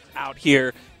evening out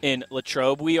here in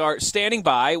Latrobe. We are standing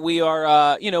by. We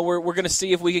are, we're going to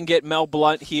see if we can get Mel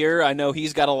Blount here. I know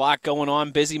he's got a lot going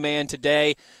on, busy man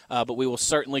today, but we will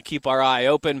certainly keep our eye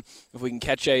open if we can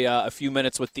catch a few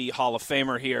minutes with the Hall of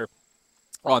Famer here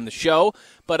on the show.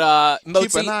 But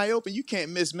keep an eye open. You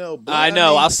can't miss Mel Blount. I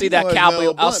know. I'll see that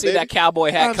cowboy. I'll see baby. that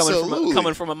cowboy hat Absolutely.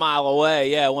 coming from a mile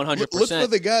away. Yeah, 100%. Look for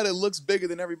the guy that looks bigger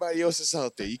than everybody else that's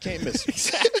out there. You can't miss him.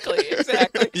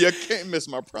 Exactly. You can't miss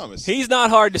my promise. He's not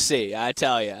hard to see, I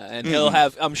tell you, and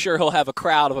I'm sure he'll have a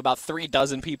crowd of about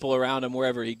 36 people around him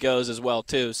wherever he goes as well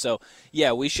too. So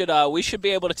yeah, we should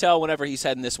be able to tell whenever he's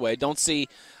heading this way. Don't see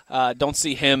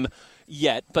him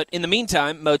yet. But in the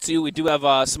meantime, Motsu, we do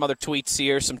have some other tweets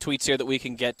here that we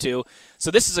can get to.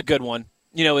 So this is a good one.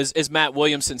 You know, as Matt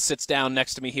Williamson sits down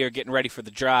next to me here getting ready for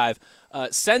the drive,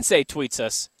 Sensei tweets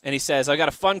us, and he says, I got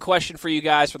a fun question for you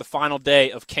guys for the final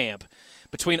day of camp.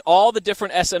 Between all the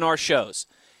different SNR shows,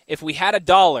 if we had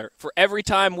 $1 for every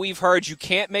time we've heard you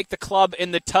can't make the club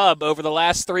in the tub over the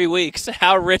last 3 weeks,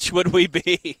 how rich would we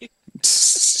be?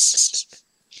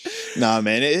 Nah,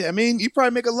 man. You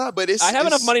probably make a lot, but I have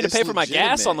enough money to pay for my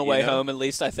gas on the way home. home, at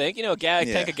least, I think. You know, a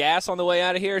tank of gas on the way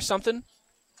out of here or something.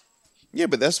 Yeah,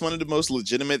 but that's one of the most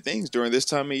legitimate things during this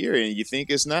time of year. And you think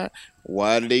it's not?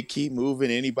 Why do they keep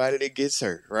moving anybody that gets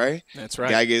hurt, right? That's right.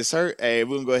 Guy gets hurt. Hey,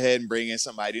 we're going to go ahead and bring in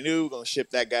somebody new. We're going to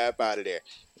ship that guy up out of there.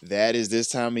 That is this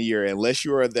time of year. Unless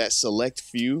you are that select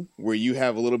few where you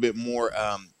have a little bit more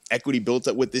equity built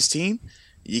up with this team,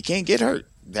 you can't get hurt.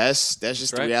 That's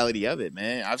just the reality of it,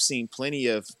 man. I've seen plenty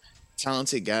of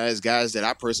talented guys that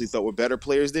I personally thought were better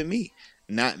players than me,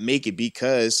 not make it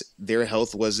because their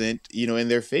health wasn't, in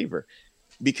their favor.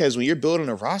 Because when you're building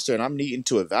a roster and I'm needing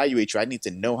to evaluate you, I need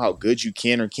to know how good you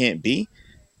can or can't be.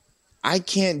 I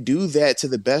can't do that to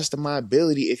the best of my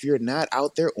ability if you're not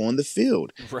out there on the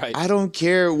field. Right. I don't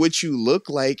care what you look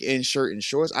like in shirt and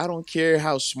shorts. I don't care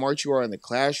how smart you are in the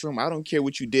classroom. I don't care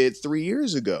what you did 3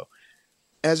 years ago.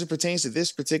 As it pertains to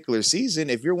this particular season,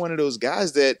 if you're one of those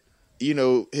guys that,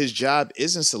 his job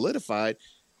isn't solidified,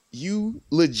 you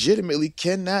legitimately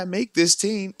cannot make this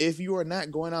team if you are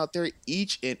not going out there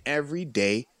each and every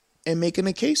day and making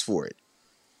a case for it.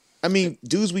 I mean,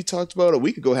 dudes we talked about a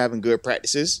week ago having good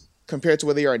practices compared to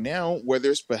where they are now, whether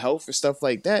it's for health or stuff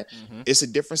like that, it's a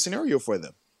different scenario for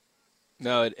them.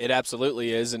 No, it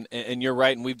absolutely is, and you're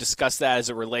right, and we've discussed that as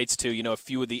it relates to, a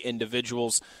few of the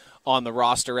individuals on the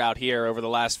roster out here over the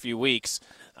last few weeks.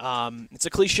 It's a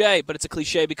cliche, but it's a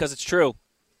cliche because it's true.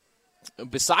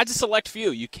 Besides a select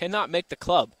few, you cannot make the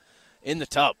club in the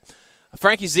tub.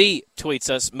 Frankie Z tweets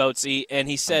us, Mozi, and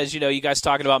he says, you guys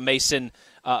talking about Mason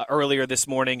earlier this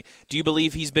morning, do you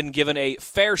believe he's been given a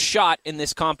fair shot in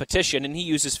this competition? And he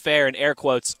uses fair in air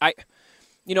quotes. I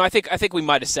think we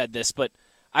might have said this, but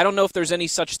I don't know if there's any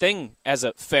such thing as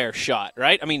a fair shot,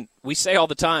 right? I mean, we say all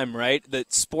the time, right,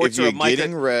 that sports are a micro. If you're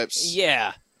getting reps.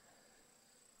 Yeah.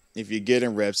 If you're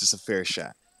getting reps, it's a fair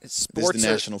shot. Sports this is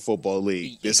the National Football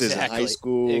League. This isn't high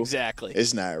school. Exactly.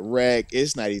 It's not rec.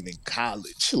 It's not even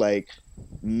college. Like,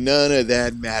 none of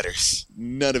that matters.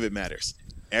 None of it matters.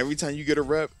 Every time you get a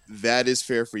rep, that is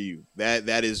fair for you.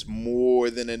 That is more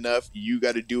than enough. You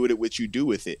got to do with it what you do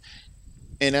with it.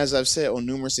 And as I've said on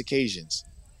numerous occasions,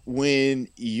 when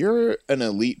you're an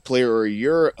elite player or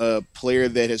you're a player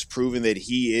that has proven that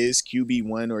he is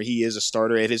QB1 or he is a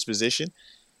starter at his position,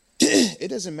 it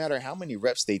doesn't matter how many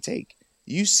reps they take.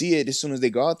 You see it as soon as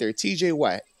they go out there. TJ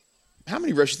Watt, how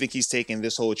many reps do you think he's taken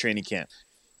this whole training camp?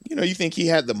 You think he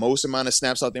had the most amount of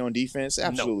snaps out there on defense?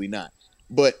 Absolutely not.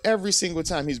 But every single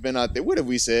time he's been out there, what have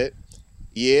we said?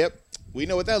 Yep, we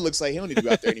know what that looks like. He don't need to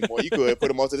go out there anymore. You go ahead,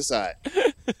 put him off to the side.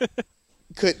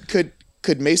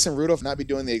 Could Mason Rudolph not be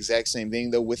doing the exact same thing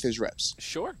though with his reps?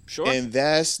 Sure. And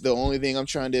that's the only thing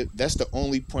that's the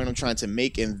only point I'm trying to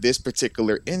make in this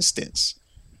particular instance.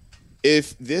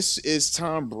 If this is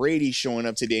Tom Brady showing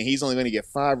up today and he's only going to get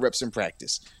 5 reps in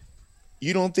practice,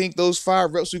 you don't think those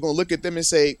 5 reps, we're going to look at them and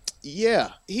say, yeah,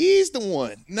 he's the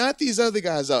one, not these other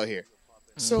guys out here.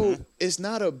 So it's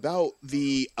not about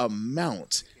the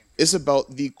amount. It's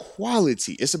about the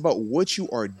quality. It's about what you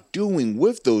are doing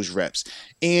with those reps.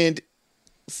 And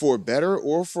for better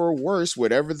or for worse,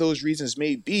 whatever those reasons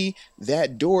may be,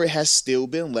 that door has still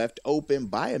been left open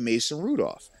by a Mason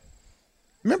Rudolph.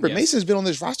 Remember, yes. Mason's been on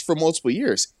this roster for multiple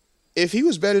years. If he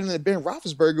was better than Ben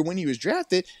Roethlisberger when he was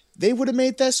drafted, they would have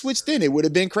made that switch then. It would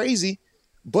have been crazy.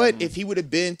 But if he would have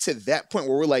been to that point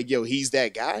where we're like, yo, he's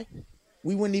that guy,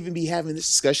 we wouldn't even be having this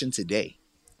discussion today.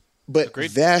 But Agreed.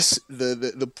 That's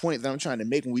the point that I'm trying to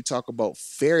make when we talk about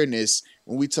fairness,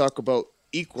 when we talk about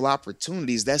equal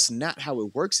opportunities. That's not how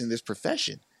it works in this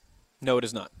profession. No, it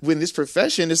is not. When this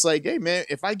profession, it's like, hey, man,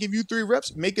 if I give you 3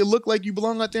 reps, make it look like you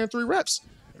belong out there in 3 reps.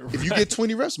 If you get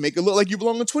 20 reps, make it look like you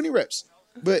belong in 20 reps.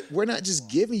 But we're not just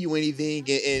giving you anything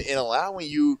and allowing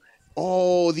you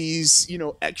all these,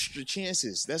 extra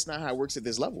chances. That's not how it works at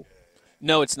this level.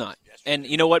 No, it's not. And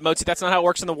you know what, Moti? That's not how it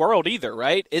works in the world either,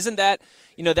 right? Isn't that,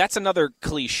 that's another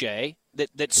cliche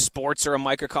that sports are a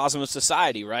microcosm of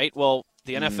society, right? Well,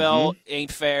 the NFL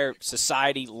ain't fair.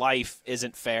 Society, life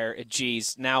isn't fair.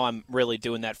 Geez, now I'm really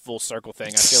doing that full circle thing.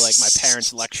 I feel like my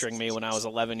parents lecturing me when I was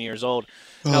 11 years old.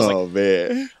 And I was like,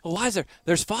 man. Well, why is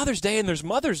there's Father's Day and there's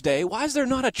Mother's Day. Why is there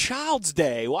not a Child's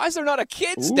Day? Why is there not a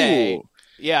Kid's Day?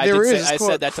 Yeah, I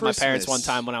said that to my parents one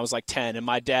time when I was like 10, and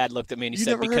my dad looked at me and he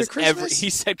said,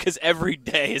 because every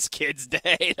day is Kids'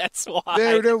 Day. That's why.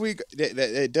 There we go.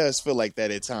 It does feel like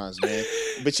that at times, man.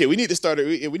 But yeah, we need to start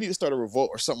a revolt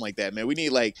or something like that, man. We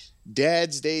need like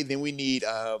Dad's Day, then we need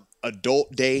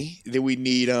Adult Day, then we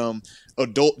need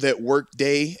Adult that work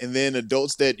day, and then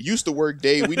adults that used to work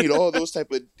day. We need all those type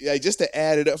of just to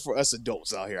add it up for us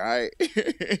adults out here. All right.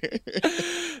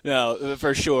 No,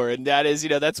 for sure, and that is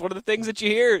that's one of the things that you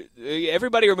hear.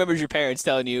 Everybody remembers your parents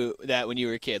telling you that when you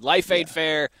were a kid. Life ain't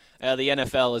fair. The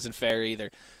NFL isn't fair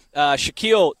either.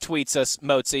 Shaquille tweets us,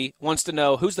 Mozi, wants to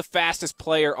know who's the fastest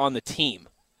player on the team.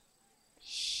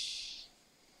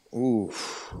 Ooh.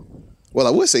 Well, I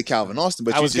would say Calvin Austin,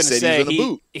 but you just said he's in a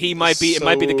boot. He might be. It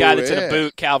might be the guy that's in a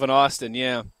boot, Calvin Austin.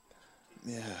 Yeah.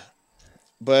 Yeah.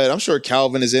 But I'm sure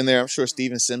Calvin is in there. I'm sure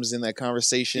Steven Sims is in that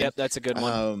conversation. Yep, that's a good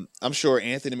one. I'm sure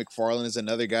Anthony McFarland is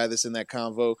another guy that's in that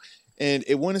convo. And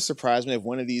it wouldn't surprise me if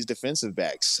one of these defensive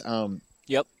backs,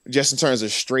 just in terms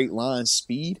of straight line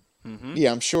speed,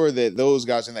 I'm sure that those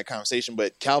guys are in that conversation.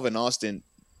 But Calvin Austin,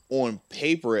 on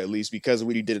paper at least, because of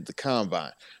what he did at the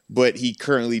Combine, but he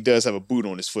currently does have a boot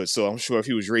on his foot. So I'm sure if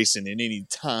he was racing in any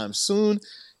time soon,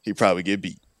 he'd probably get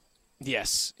beat.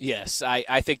 Yes.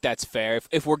 I think that's fair.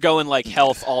 If we're going like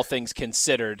health, all things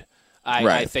considered,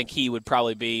 I think he would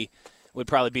probably be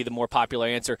the more popular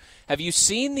answer. Have you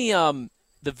seen the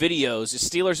the videos, the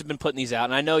Steelers have been putting these out,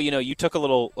 and I know you took a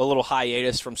little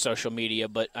hiatus from social media,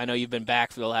 but I know you've been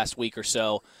back for the last week or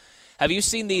so. Have you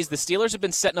seen these? The Steelers have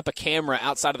been setting up a camera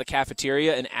outside of the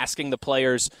cafeteria and asking the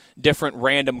players different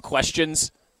random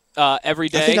questions every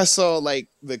day. I think I saw like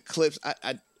the clips.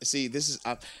 I see. This is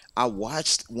I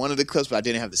watched one of the clips, but I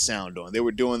didn't have the sound on. They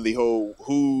were doing the whole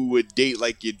who would date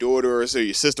like your daughter or so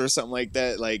your sister or something like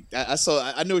that. Like I saw.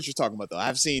 I know what you're talking about though.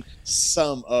 I've seen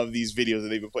some of these videos that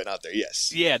they've been putting out there.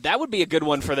 Yes. Yeah, that would be a good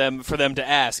one for them to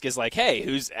ask. Is like,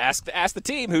 hey, ask the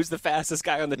team who's the fastest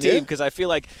guy on the team? Because I feel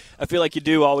like you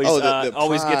do always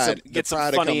always get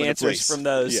some funny answers from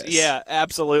those. Yes. Yeah,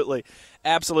 absolutely.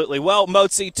 Absolutely. Well,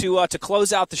 Mozi, to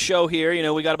close out the show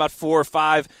here, we got about 4 or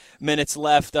 5 minutes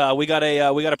left. We got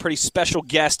a pretty special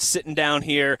guest sitting down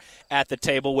here at the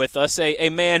table with us, a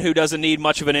man who doesn't need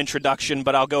much of an introduction,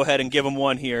 but I'll go ahead and give him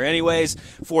one here. Anyways,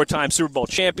 4-time Super Bowl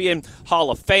champion, Hall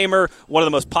of Famer, one of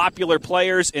the most popular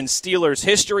players in Steelers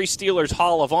history, Steelers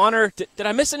Hall of Honor. Did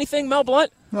I miss anything, Mel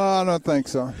Blount? No, I don't think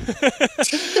so.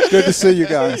 Good to see you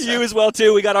guys. You as well,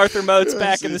 too. We got Arthur Moats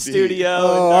back in the studio.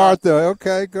 Oh, Arthur.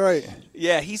 Okay, great.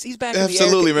 Yeah, he's back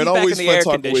Absolutely, in the man. Always back in the air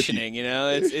fun talking with conditioning.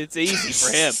 It's easy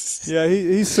for him. Yeah,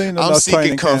 he's seen enough I'm seeking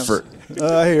training comfort. Camps.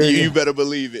 I hear you. You better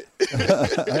believe it.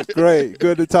 Great.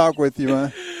 Good to talk with you,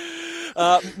 man.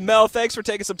 Mel, thanks for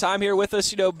taking some time here with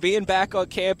us. Being back on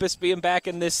campus, being back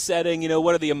in this setting,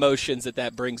 what are the emotions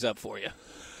that brings up for you?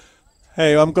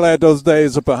 Hey, I'm glad those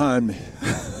days are behind me.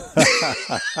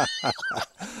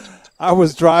 I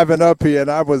was driving up here, and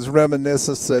I was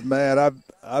reminiscing. I said, man,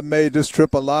 I made this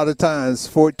trip a lot of times,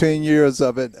 14 years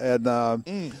of it. And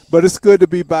but it's good to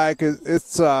be back.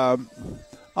 It's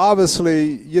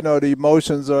obviously, the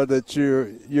emotions are that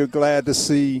you're glad to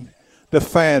see the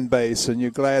fan base, and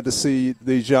you're glad to see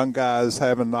these young guys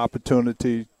having an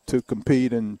opportunity to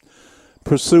compete and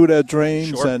pursue their dreams.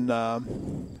 Sure.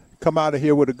 And come out of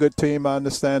here with a good team. I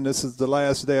understand this is the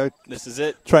last day of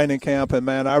training camp, and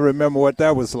man, I remember what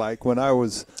that was like when I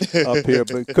was up here,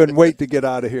 but couldn't wait to get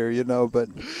out of here,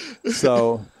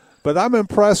 But I'm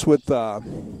impressed with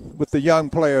the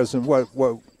young players and what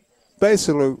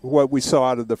basically what we saw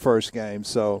out of the first game.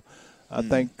 So I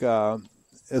think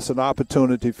it's an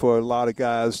opportunity for a lot of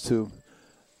guys to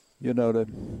to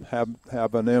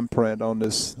have an imprint on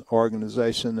this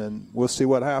organization, and we'll see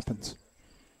what happens.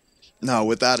 No,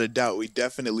 without a doubt, we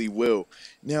definitely will.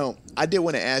 Now, I did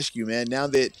want to ask you, man, now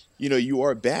that, you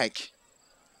are back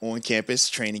on campus,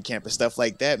 training campus, stuff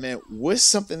like that, man, what's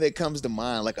something that comes to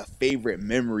mind, like a favorite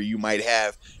memory you might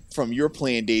have from your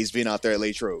playing days being out there at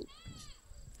Latrobe?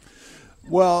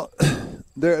 Well,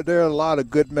 there are a lot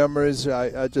of good memories.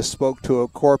 I just spoke to a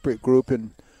corporate group, and,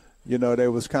 they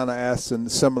was kind of asking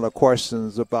similar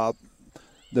questions about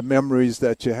the memories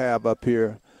that you have up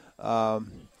here.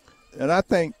 And I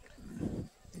think,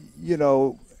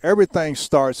 everything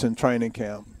starts in training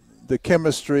camp. The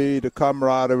chemistry, the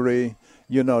camaraderie,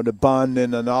 the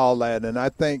bonding and all that. And I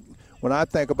think when I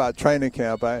think about training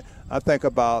camp, I think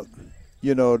about,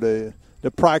 the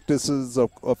practices,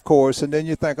 of course, and then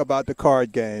you think about the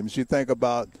card games. You think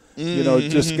about,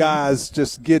 just guys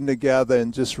just getting together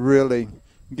and just really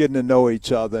getting to know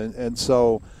each other. And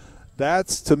so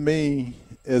that's, to me,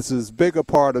 is as big a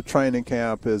part of training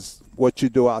camp as what you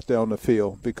do out there on the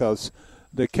field, because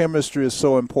the chemistry is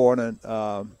so important.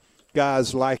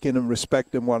 Guys liking and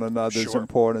respecting one another is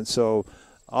important. So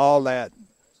all that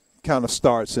kind of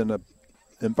starts in an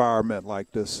environment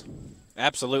like this.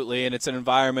 Absolutely, and it's an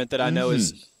environment that I know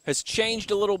has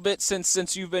changed a little bit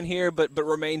since you've been here, but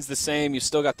remains the same. You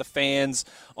still got the fans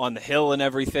on the hill and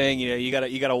everything. You got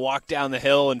to walk down the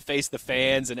hill and face the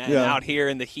fans, and out here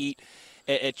in the heat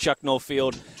at Chuck Noll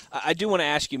Field. I do want to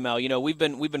ask you, Mel, we've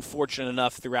been fortunate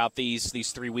enough throughout these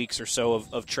 3 weeks or so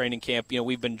of training camp.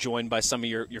 We've been joined by some of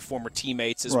your former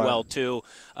teammates as well, too.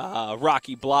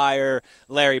 Rocky Blyer,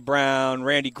 Larry Brown,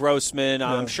 Randy Grossman.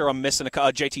 I'm sure I'm missing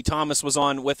JT Thomas was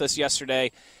on with us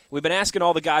yesterday. We've been asking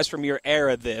all the guys from your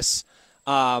era this.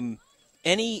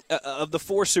 Any of the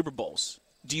 4 Super Bowls,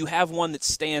 do you have one that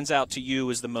stands out to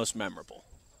you as the most memorable?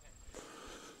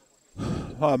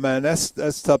 Oh man, that's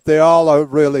tough. They all are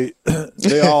really,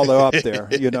 they all are up there,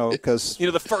 because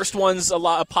the first one's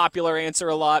a popular answer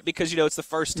a lot because it's the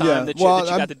first time that you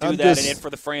got to do that, and it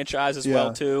for the franchise as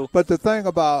well too. But the thing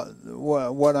about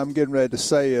what I'm getting ready to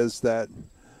say is that,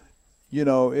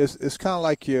 it's kind of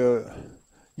like you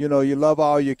love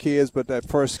all your kids, but that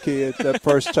first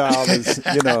child is,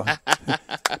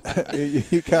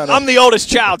 you kind of. I'm the oldest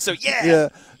child, so yeah. Yeah,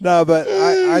 no, but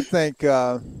I think.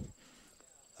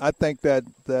 I think that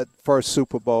first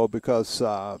Super Bowl, because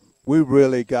we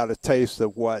really got a taste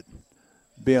of what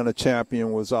being a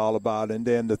champion was all about, and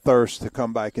then the thirst to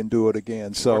come back and do it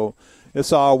again. So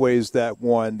it's always that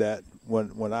one that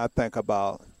when I think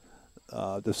about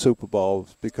the Super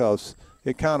Bowls, because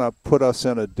it kind of put us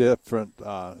in a different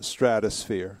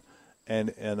stratosphere and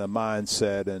a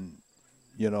mindset and,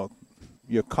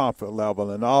 your comfort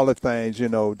level and all the things,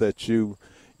 that you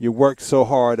worked so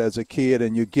hard as a kid,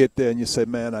 and you get there and you say,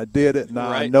 man, I did it. Now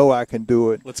I know I can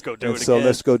do it. Let's go do it again. So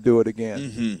let's go do it again.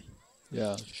 Mm-hmm.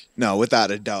 Yeah. No,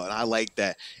 without a doubt. I like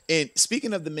that. And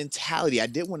speaking of the mentality, I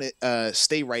did want to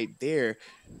stay right there.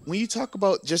 When you talk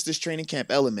about just this training camp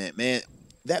element, man,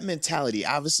 that mentality,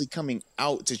 obviously coming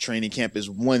out to training camp is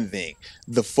one thing,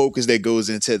 the focus that goes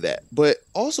into that. But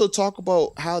also talk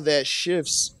about how that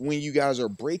shifts when you guys are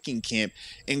breaking camp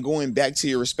and going back to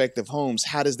your respective homes.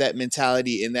 How does that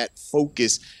mentality and that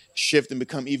focus shift and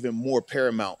become even more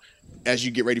paramount as you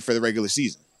get ready for the regular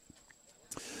season?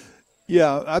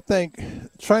 Yeah, I think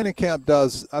training camp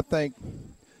does. I think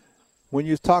when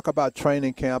you talk about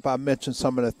training camp, I mentioned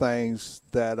some of the things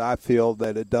that I feel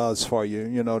that it does for you,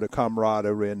 the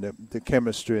camaraderie and the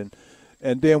chemistry.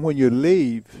 And then when you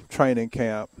leave training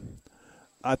camp,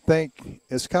 I think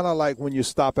it's kind of like when you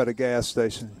stop at a gas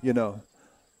station,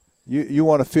 you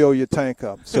want to fill your tank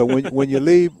up. So when you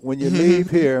leave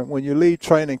here, when you leave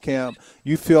training camp,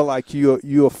 you feel like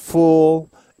you're full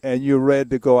and you're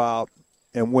ready to go out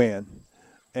and win.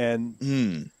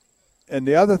 And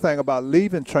the other thing about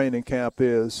leaving training camp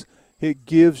is it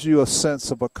gives you a sense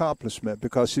of accomplishment,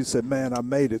 because you said, man, I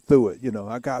made it through it.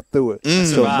 I got through it.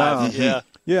 So now,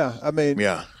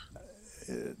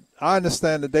 I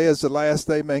understand today is the last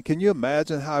day, man. Can you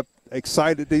imagine how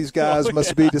excited these guys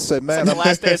must be to say, man, it's like the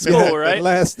last day of school, right?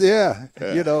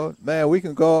 Man, we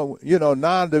can go,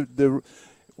 now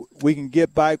we can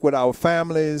get back with our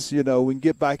families, we can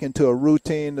get back into a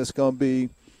routine that's going to be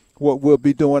what we'll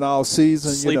be doing all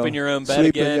season. Sleep in your own bed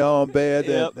Sleep again. in your own bed.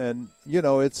 Yep. And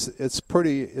it's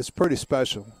pretty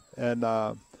special. And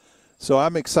so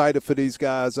I'm excited for these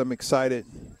guys. I'm excited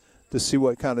to see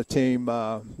what kind of team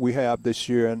we have this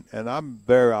year. And I'm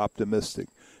very optimistic,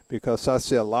 because I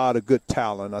see a lot of good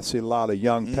talent. I see a lot of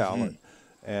young talent.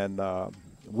 And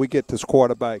we get this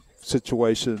quarterback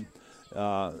situation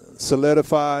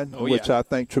solidified, which I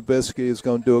think Trubisky is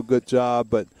going to do a good job.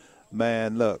 But,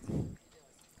 man, look,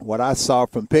 what I saw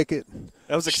from Pickett.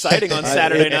 That was exciting on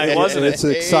Saturday night, wasn't it? It's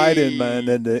exciting, man,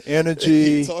 and the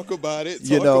energy. Talk about it.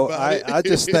 I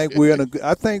just think we're in a.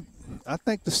 I think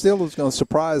the Steelers going to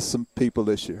surprise some people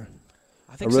this year.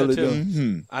 I think so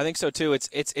too. I think so too.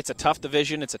 It's a tough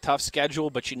division. It's a tough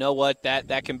schedule, but you know what?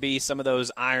 That can be some of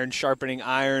those iron sharpening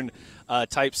iron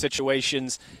type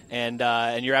situations. And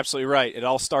you're absolutely right. It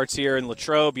all starts here in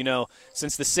Latrobe.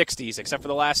 Since the '60s, except for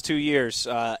the last 2 years,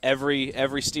 every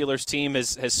Steelers team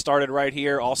has started right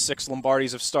here. All 6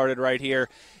 Lombardis have started right here.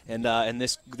 And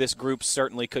this group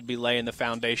certainly could be laying the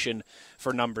foundation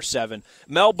for number 7.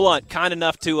 Mel Blount, kind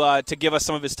enough to give us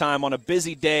some of his time on a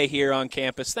busy day here on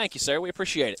campus. Thank you, sir. We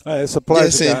appreciate it. It's a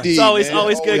pleasure. Yes, indeed, it's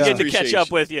always good getting to catch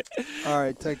up with you. All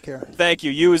right, take care. Thank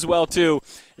you. You as well, too.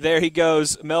 There he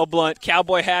goes, Mel Blount,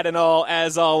 cowboy hat and all,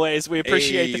 as always. We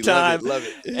appreciate the time. Love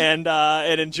it. And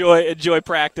enjoy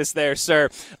practice there, sir.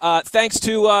 Thanks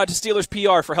to Steelers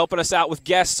PR for helping us out with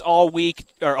guests all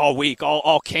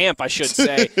camp, I should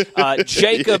say.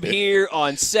 Jacob here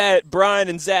on set, Brian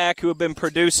and Zach, who have been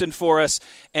producing for us,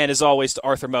 and as always to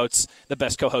Arthur Moats, the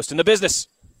best co-host in the business.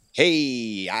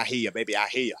 Hey, I hear you, baby. I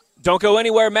hear you. Don't go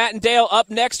anywhere. Matt and Dale up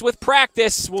next with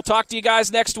practice. We'll talk to you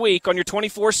guys next week on your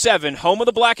 24/7 home of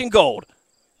the black and gold.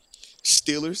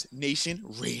 Steelers Nation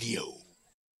Radio.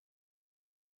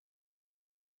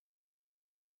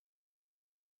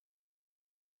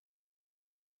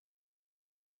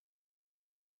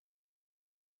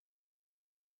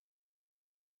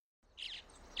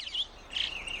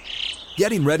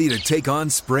 Getting ready to take on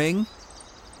spring?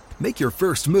 Make your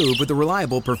first move with the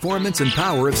reliable performance and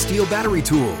power of Steel battery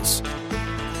tools.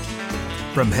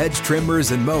 From hedge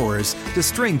trimmers and mowers to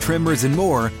string trimmers and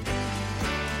more,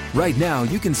 right now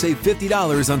you can save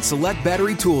 $50 on select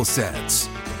battery tool sets.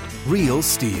 Real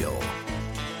Steel.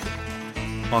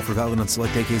 Offer valid on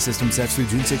select AK system sets through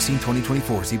June 16,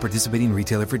 2024. See participating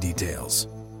retailer for details.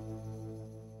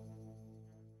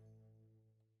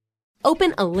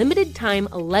 Open a limited-time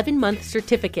 11-month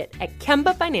certificate at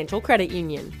Kemba Financial Credit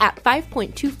Union. At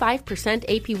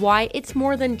 5.25% APY, it's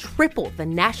more than triple the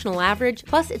national average,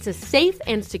 plus it's a safe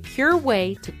and secure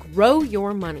way to grow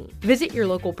your money. Visit your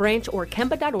local branch or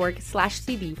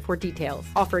kemba.org/CD for details.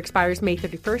 Offer expires May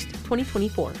 31st,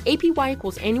 2024. APY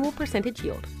equals annual percentage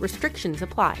yield. Restrictions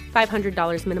apply.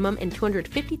 $500 minimum and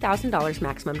 $250,000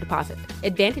 maximum deposit.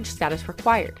 Advantage status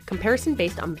required. Comparison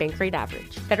based on bank rate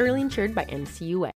average. Federally insured by NCUA.